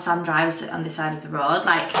don't know how Sam drives on this side of the road.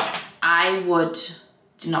 Like, I would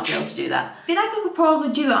not be able to do that. I feel like I could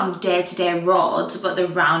probably do it on day-to-day roads, but the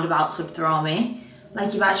roundabouts would throw me.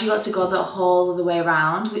 Like, you've actually got to go the whole of the way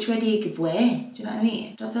around. Which way do you give way? Do you know what I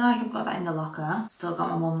mean? Don't feel like I've got that in the locker. Still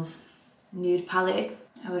got my mum's nude palette.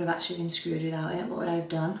 I would have actually been screwed without it. What would I have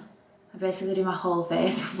done? I basically do my whole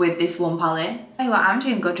face with this one palette. Tell you what, I'm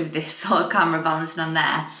doing good with this sort of camera balancing on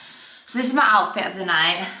there. So this is my outfit of the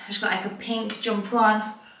night. I've just got like a pink jumper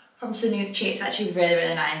on from Sanucci. It's actually really,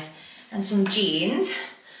 really nice. And some jeans.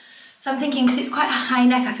 So I'm thinking, because it's quite a high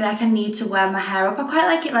neck, I feel like I need to wear my hair up. I quite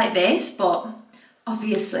like it like this, but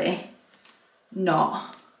obviously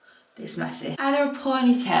not this messy. Either a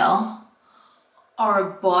ponytail or a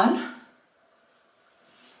bun.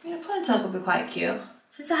 I mean, a ponytail could be quite cute.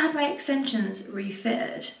 Since I had my extensions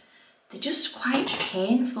refitted, they're just quite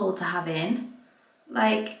painful to have in.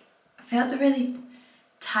 Like, I feel like they're really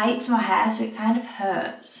tight to my hair, so it kind of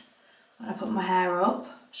hurts when I put my hair up.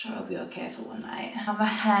 I'm sure it'll be okay for one night. Now my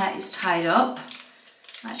hair is tied up.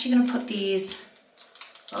 I'm actually going to put these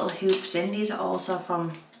little hoops in. These are also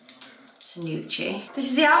from Sanucci. This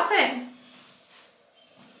is the outfit.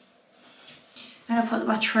 I'm going to put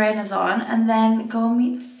my trainers on and then go and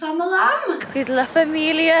meet the family with La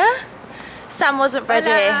Familia. Sam wasn't ready.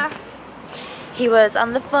 Hola. He was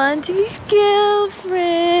on the phone to his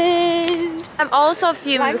girlfriend. I'm also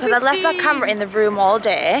fuming because I left my camera in the room all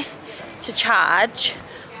day to charge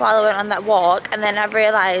while I went on that walk, and then I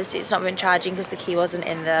realised it's not been charging because the key wasn't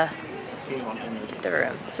in the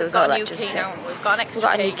room. So there's no electricity. We've got an extra We've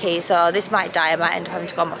got a new key, so this might die. I might end up having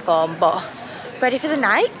to go on my phone, but ready for the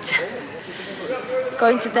night.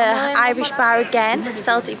 Going to the Irish bar again,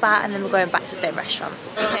 Celtic bar, and then we're going back to the same restaurant.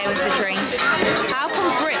 Same with the drinks. How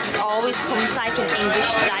come Brits always come to like an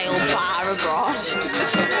English style bar abroad?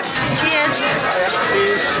 Cheers.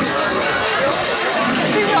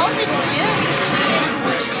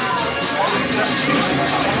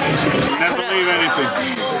 Never leave anything.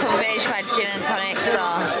 Couldn't finish my gin and tonic, so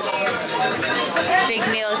big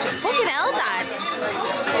meals. Fucking hell, Dad.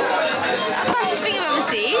 That's the fastest thing I've ever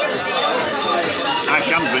seen. I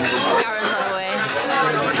can drink. Karen's on the way.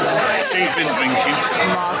 She's been drinking.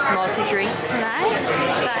 More smoky drinks tonight.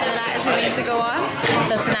 Starting the night as we need to go on.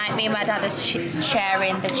 So tonight me and my dad are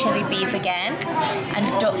sharing the chili beef again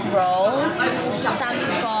and duck rolls.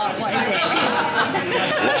 Sam's got, what is it?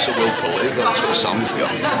 Lots of will to live, that's what Sam's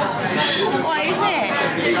got. What is it?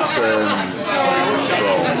 It's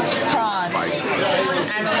Prawns.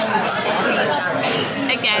 And Mum's got a cheese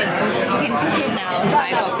sandwich. Again, you can tuck in now.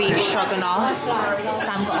 I got beef stroganoff.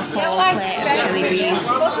 Sam got a whole plate of chili beef. And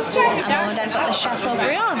Mum and Dad got the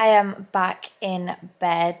Chateaubriand. I am back in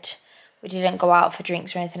bed. We didn't go out for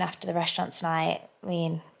drinks or anything after the restaurant tonight. I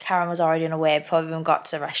mean, Karen was already on her way before we even got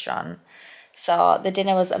to the restaurant. So the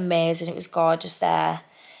dinner was amazing. It was gorgeous there.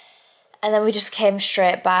 And then we just came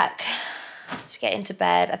straight back to get into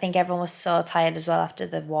bed. I think everyone was so tired as well after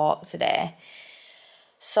the walk today.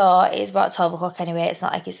 So it's about 12 o'clock anyway. It's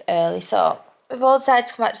not like it's early. So we've all decided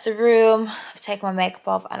to come back to the room. I've taken my makeup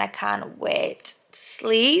off and I can't wait to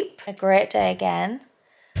sleep. A great day again.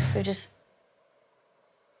 We've just...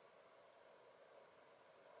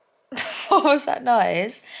 What was that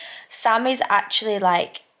noise? Sam is actually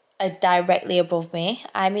like directly above me.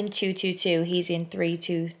 I'm in 222, he's in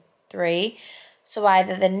 323. So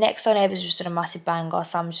either the next door neighbour's just done a massive bang or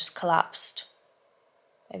Sam's just collapsed.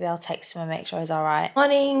 Maybe I'll text him and make sure he's alright.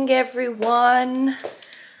 Morning everyone.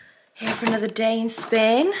 Here for another day in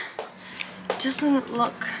Spain. It doesn't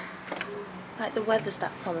look like the weather's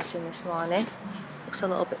that promising this morning. Looks a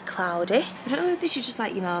little bit cloudy. I don't know if this is just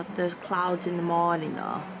like, you know, the clouds in the morning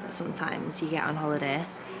though, that sometimes you get on holiday.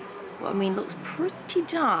 But I mean, looks pretty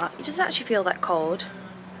dark. It doesn't actually feel that cold.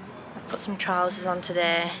 I've put some trousers on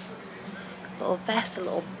today. A little vest, a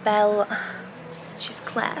little belt. She's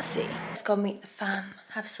classy. Let's go meet the fam.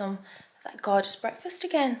 Have some of that gorgeous breakfast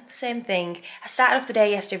again. Same thing. I started off the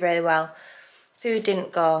day yesterday really well. Food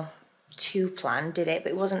didn't go too planned, did it?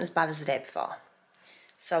 But it wasn't as bad as the day before.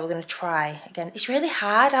 So we're gonna try again. It's really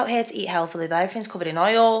hard out here to eat healthily though. Everything's covered in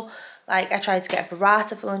oil. Like I tried to get a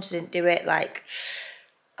burrata for lunch, I didn't do it. Like,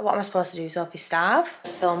 what am I supposed to do? Sophie starve?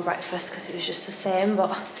 Film breakfast because it was just the same,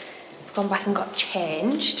 but I've gone back and got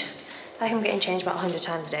changed. I think I'm getting changed about 100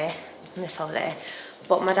 times a day on this holiday.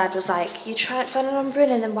 But my dad was like, you planning on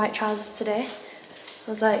ruining them white trousers today? I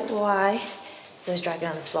was like, why? They was dragging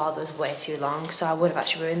on the floor, that was way too long, so I would have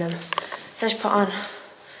actually ruined them. So I just put on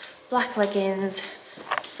black leggings,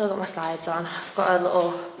 still got my slides on. I've got a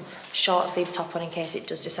little short sleeve top on in case it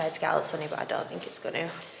does decide to get out sunny, but I don't think it's going to.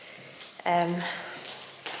 And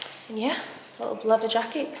yeah, a little leather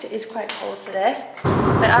jacket because it is quite cold today.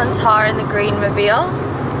 We're on tour in the green reveal.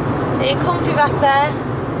 Are you comfy back there?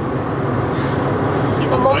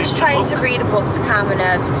 My mum's trying to read a book to calm her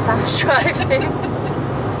nerves as Sam's driving.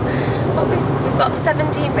 But we've got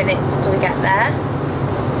 17 minutes till we get there.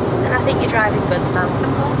 And I think you're driving good, Sam.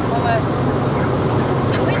 Go slower.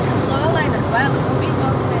 Go in the slow lane as well, so we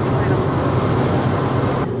both take a lane.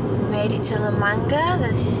 We made it to La Manga.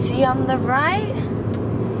 There's sea on the right.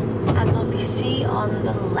 And there'll be sea on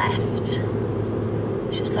the left.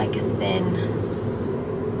 It's just like a thin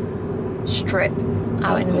strip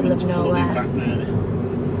out in the middle of nowhere.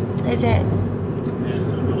 Is it? Yeah, I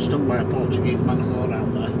got stung by a Portuguese man and all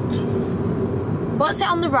out there. What's it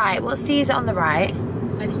on the right? What sea is it on the right?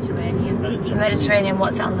 Mediterranean. The Mediterranean.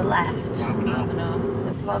 What's it on the left? I don't know.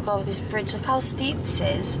 We've got to go over this bridge. Look how steep this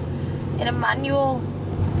is. In a manual.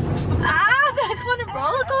 Ah! I feel like I'm on a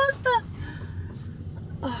roller coaster.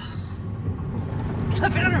 Oh.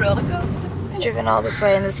 I've been on a roller coaster. We've driven all this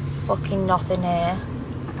way and there's fucking nothing here.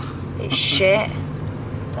 It's shit.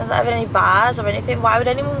 There's not even any bars or anything. Why would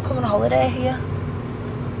anyone come on holiday here?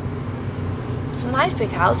 Some nice big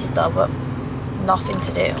houses though, but nothing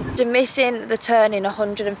to do. They're missing the turning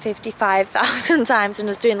 155,000 times and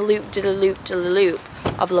us doing loop to the loop to the loop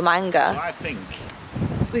of La Manga. Well, I think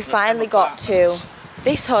we finally got to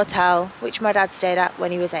this hotel, which my dad stayed at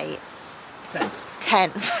when he was 8.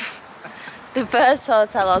 10. The first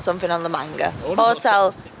hotel or something on La Manga.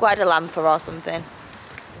 Hotel Guadalampa or something.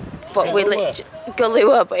 But we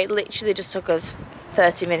Galua, but it literally just took us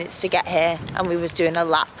 30 minutes to get here, and we was doing a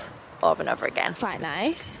lap over and over again. It's quite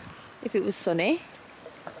nice if it was sunny.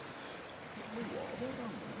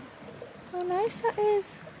 How nice that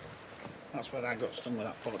is. That's where I got stung with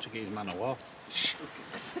that Portuguese man of war.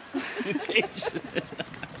 It is.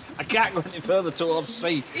 I can't go any further towards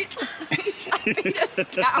sea. It's like being a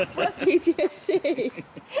scout for PTSD.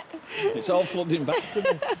 It's all flooding back to me.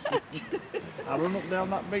 I run up down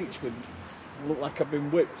that beach with, looked like I've been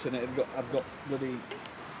whipped, and I've got bloody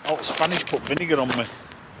hot Spanish put vinegar on me.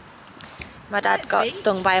 My dad got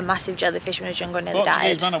stung by a massive jellyfish when he was younger and nearly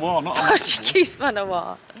died. Portuguese man of war, not a Portuguese man of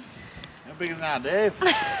war. How big is that, Dave?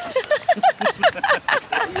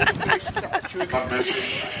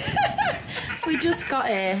 We just got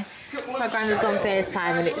here. My granddad's on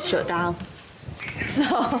FaceTime and it's shut down.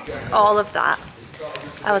 So, all of that.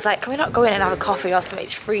 I was like, can we not go in and have a coffee or something?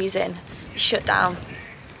 It's freezing. It's shut down.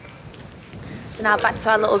 So now back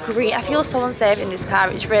to our little green. I feel so unsafe in this car.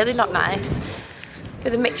 It's really not nice.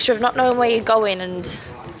 With a mixture of not knowing where you're going and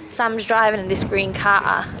Sam's driving in this green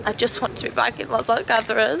car. I just want to be back in Los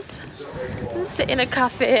Alcatraz and sit in a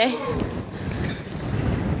cafe.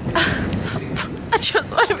 I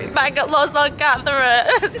just want to be back at Los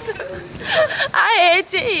Alcatraz. I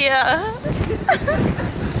hate it here.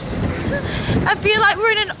 I feel like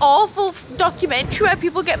we're in an awful documentary where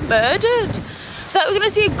people get murdered. That we're going to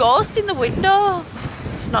see a ghost in the window.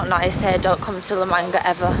 It's not nice here, don't come to La Manga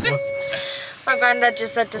ever. My granddad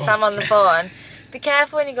just said to Sam on the phone, be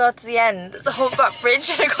careful when you go to the end, there's a humpback bridge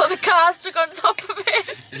and I got the car stuck on top of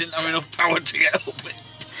it. You didn't have enough power to get up it.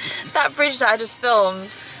 That bridge that I just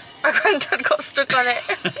filmed, my granddad got stuck on it.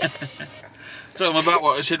 Tell him about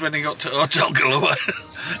what I said when he got to Hotel Galua.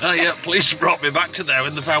 Oh yeah, police brought me back to there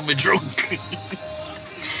when they found me drunk.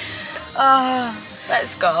 Oh,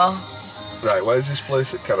 let's go. Right, where's this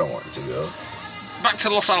place that Karen wanted to go? Back to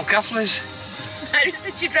Los Alcatraz. I just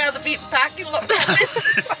said you'd rather be in parking lot.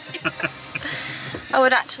 I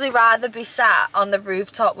would actually rather be sat on the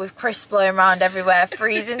rooftop with Chris blowing around everywhere,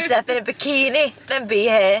 freezing to death in a bikini, than be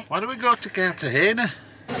here. Why do we go to Cartagena?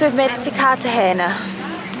 So we've made it to Cartagena.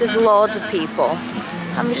 There's loads of people.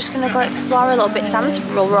 And we're just going to go explore a little bit.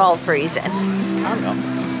 We're all freezing. I'm not.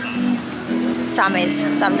 Sam is.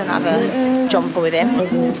 Sam don't have a jumper with him.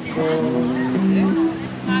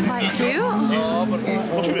 Quite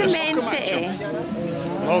cute. It's a main city.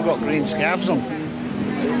 We've all got green scarves on.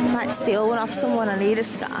 I might steal one off someone. I need a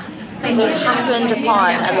scarf. We happened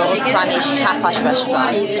upon a little Spanish tapas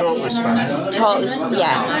restaurant. Totally Spanish. Totally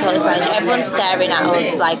Spanish. Everyone's staring at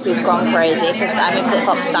us like we've gone crazy because I'm in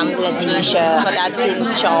flip-flops, Sam's in a t-shirt, my dad's in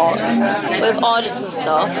shorts. We've ordered some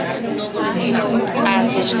stuff and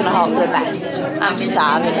we're just going to hope for the best. I'm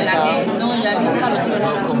starving as well.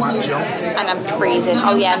 Local match on. And I'm freezing.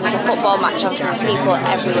 Oh yeah, and there's a football match on, so there's people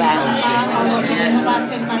everywhere.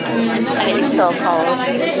 And it is so cold.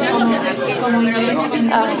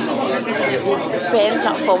 Spain's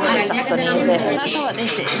not fun when it's not sunny, is it? I'm not sure what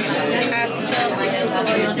this is.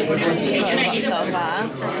 That's what we've got so far.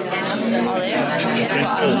 Olives. We've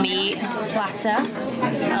got a meat platter.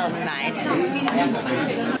 That looks nice.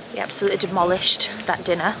 We absolutely demolished that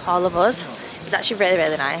dinner, all of us. It was actually really,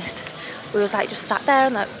 really nice. We was like just sat there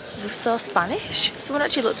and like, we were so Spanish. Someone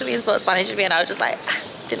actually looked at me and spoke Spanish to me and I was just like,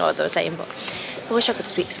 didn't know what they were saying, but I wish I could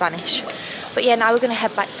speak Spanish. But yeah, now we're gonna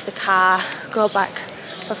head back to the car, go back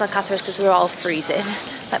to Los Alcatraz because we were all freezing.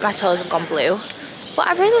 Like my toes have gone blue. But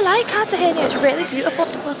I really like Cartagena, it's really beautiful.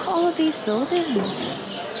 Look at all of these buildings.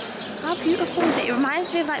 How beautiful is it? It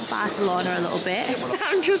reminds me of like Barcelona a little bit.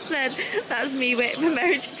 Sam just said, that's me waiting for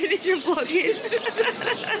Mary to finish her vlogging.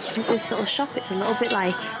 There's this little shop, it's a little bit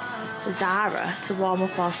like Zara to warm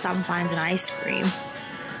up while Sam finds an ice cream.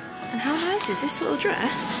 And how nice is this little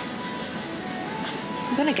dress?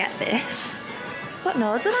 I'm gonna get this. Got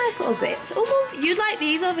loads of nice little bits. Oh, well, you'd like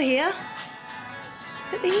these over here.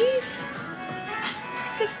 Look at these.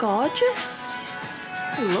 These are gorgeous.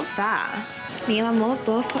 I love that. Me and my mum have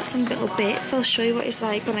both got some little bits. I'll show you what it's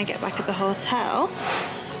like when I get back at the hotel.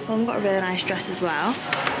 Mum got a really nice dress as well.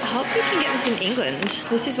 I hope you can get this in England.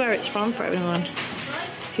 This is where it's from for everyone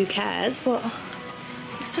who cares, but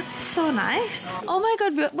this stuff is so nice. Oh my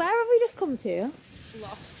god, where have we just come to?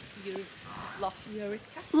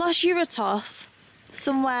 Los Uritos.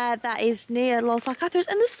 Somewhere that is near Los Alcatraz,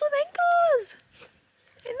 and there's flamingos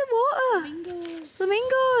in the water.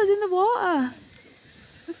 Flamingos in the water.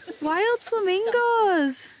 Wild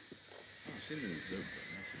flamingos.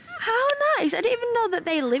 How nice! I didn't even know that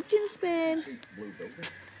they lived in Spain.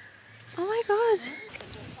 Oh my god.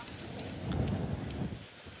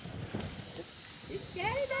 It's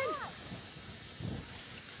scary then.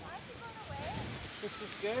 Why is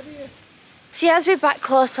it going away? See, as we're back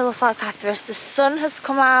close to Los Alcatraz, the sun has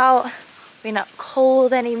come out. We're not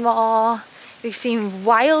cold anymore. We've seen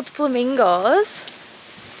wild flamingos,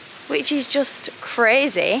 which is just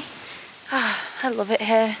crazy. Oh, I love it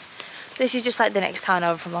here. This is just like the next town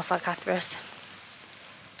over from Los Alcatraz.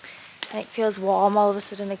 And it feels warm all of a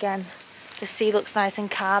sudden again. The sea looks nice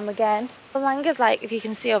and calm again. The manga's like, if you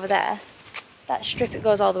can see over there, that strip, it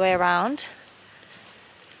goes all the way around.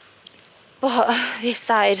 But this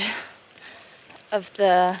side of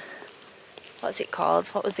the, what's it called?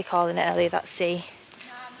 What was they calling it earlier, that sea?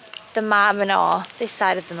 The Mar Menor. This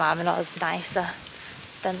side of the Mar Menor is nicer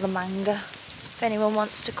than La Manga. If anyone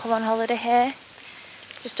wants to come on holiday here,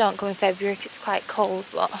 just don't come in February because it's quite cold,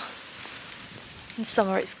 but in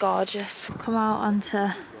summer it's gorgeous. Come out onto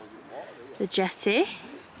the jetty.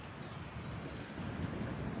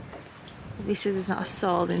 Obviously there's not a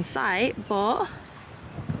soul in sight, but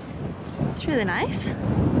it's really nice.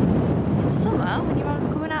 In summer, when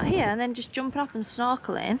you're coming out here and then just jumping off and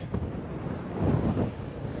snorkeling,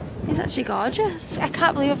 it's actually gorgeous. I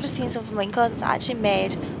can't believe I've just seen some flamingos. It's actually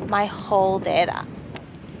made my whole day that.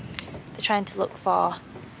 They're trying to look for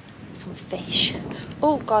some fish.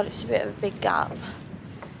 Oh god, it's a bit of a big gap. I'm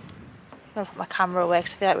gonna put my camera away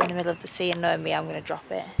because I feel like we're in the middle of the sea and knowing me, I'm gonna drop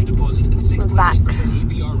it. We're back.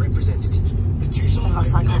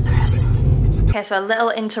 Okay, so a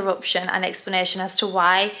little interruption and explanation as to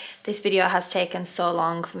why this video has taken so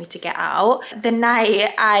long for me to get out. The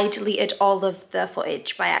night I deleted all of the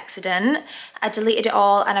footage by accident. I deleted it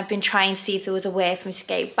all and I've been trying to see if there was a way for me to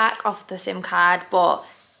get it back off the SIM card, but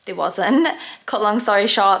there wasn't. Cut long story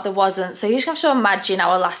short, there wasn't. So you just have to imagine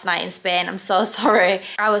our last night in Spain. I'm so sorry.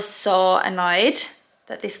 I was so annoyed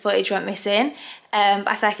that this footage went missing. But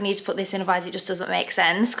I feel like I need to put this in, otherwise it just doesn't make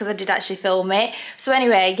sense because I did actually film it. So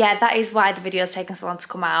anyway, yeah, that is why the video's taken so long to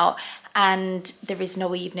come out, and there is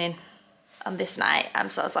no evening on this night. I'm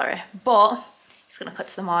so sorry, but it's gonna cut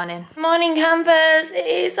to the morning. Morning campers, it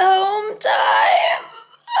is home time.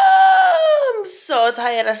 Oh, I'm so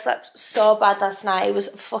tired. I slept so bad last night. It was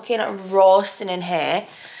fucking roasting in here.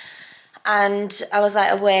 And I was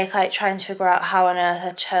like awake, like trying to figure out how on earth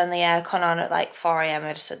I'd turn the aircon on at like 4 AM.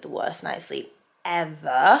 I just had the worst night's sleep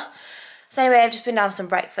ever. So anyway, I've just been down for some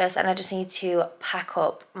breakfast and I just need to pack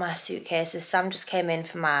up my suitcases. Sam just came in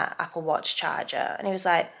for my Apple Watch charger and he was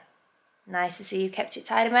like, nice to see you kept it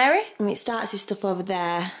tidy, Mary. I mean, it starts with stuff over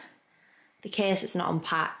there. The case that's not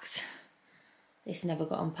unpacked. This never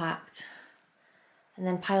got unpacked. And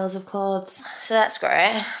then piles of clothes. So that's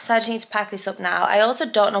great. So I just need to pack this up now. I also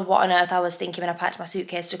don't know what on earth I was thinking when I packed my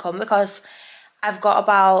suitcase to come, because I've got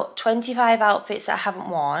about 25 outfits that I haven't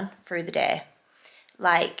worn through the day.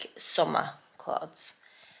 Like summer clothes.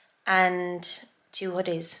 And 2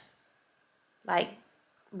 hoodies. Like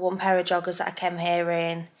 1 pair of joggers that I came here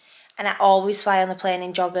in. And I always fly on the plane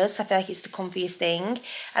in joggers. I feel like it's the comfiest thing.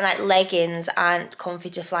 And like leggings aren't comfy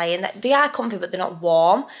to fly in. They are comfy, but they're not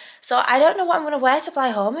warm. So I don't know what I'm going to wear to fly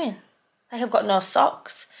home in. Like I've got no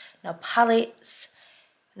socks, no palettes,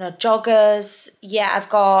 no joggers. Yeah, I've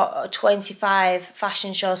got 25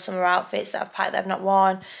 fashion show summer outfits that I've packed that I've not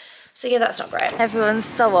worn. So yeah, that's not great. Everyone's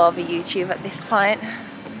so over YouTube at this point.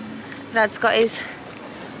 Dad's got his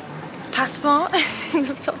passport.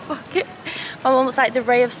 So fuck it. My mum looks like the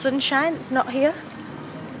ray of sunshine. It's not here.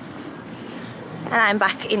 And I'm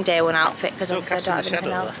back in day 1 outfit because obviously I don't have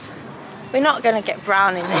anything else. We're not going to get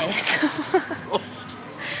brown in this.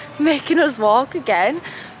 Making us walk again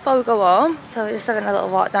before we go home. So we're just having a little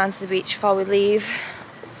walk down to the beach before we leave.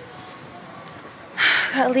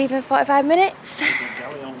 Gotta leave in 45 minutes.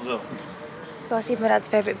 Go see if my dad's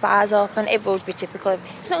favourite bar's open. It would be typical.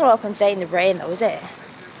 It's not going to open today in the rain though, is it?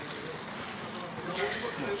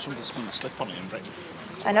 Somebody's going to slip on it and break it.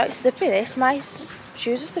 I know it's slippy this. My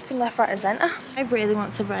shoes are slipping left, right and centre. I really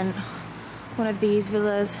want to rent one of these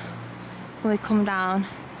villas when we come down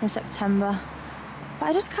in September. But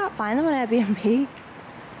I just can't find them on Airbnb.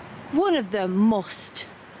 One of them must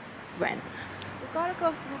rent. We'll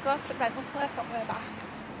go to rental place on the way back.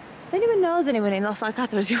 If anyone knows anyone in Los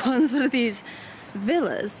Alcatraz who wants one of these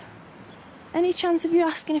villas, any chance of you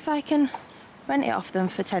asking if I can rent it off them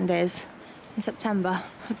for 10 days in September?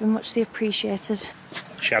 Would be muchly appreciated.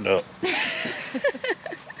 Shut up.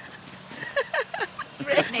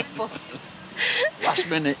 Last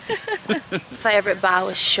minute. Favourite bar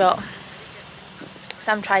was shut.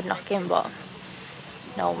 Sam tried knocking, but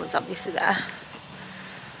no one was obviously there.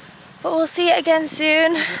 But we'll see it again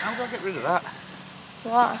soon. How do I get rid of that?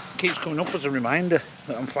 What? It keeps coming up as a reminder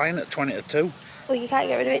that I'm flying at 20 to 2. Well, you can't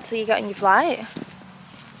get rid of it till you get on your flight.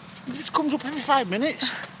 It comes up every 5 minutes.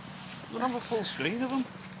 I don't have a full screen of them.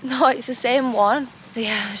 No, it's the same one.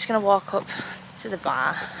 Yeah, I'm just gonna walk up to the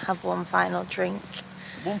bar, have one final drink.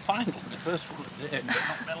 One final, the first one of the day, but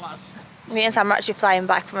not my last. Me and Sam are actually flying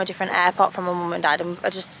back from a different airport from my mum and dad, and I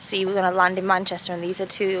just see we're gonna land in Manchester, and these are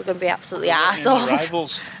two who are gonna be absolutely arseholes.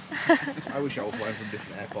 Rivals. I wish I was flying from a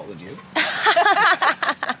different airport than you.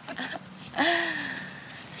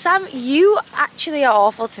 Sam, you actually are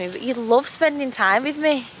awful to me, but you love spending time with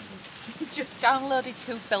me. You just downloaded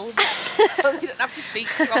 2 films, so you don't have to speak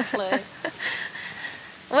to you on play.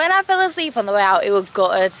 When I fell asleep on the way out, it was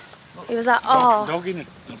gutted. He was like, oh. Dog in it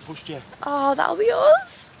and pushed you. Oh, that'll be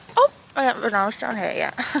us. Oh, I haven't Ronald's down here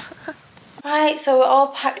yet. Right, so we're all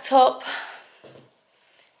packed up.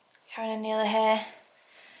 Karen and Neil are here.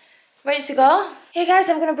 Ready to go? Yeah guys,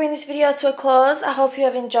 I'm going to bring this video to a close. I hope you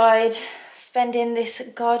have enjoyed spending this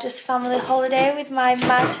gorgeous family holiday with my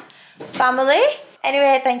mad family.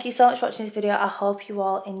 Anyway, thank you so much for watching this video. I hope you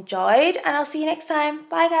all enjoyed, and I'll see you next time.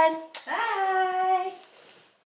 Bye guys. Bye.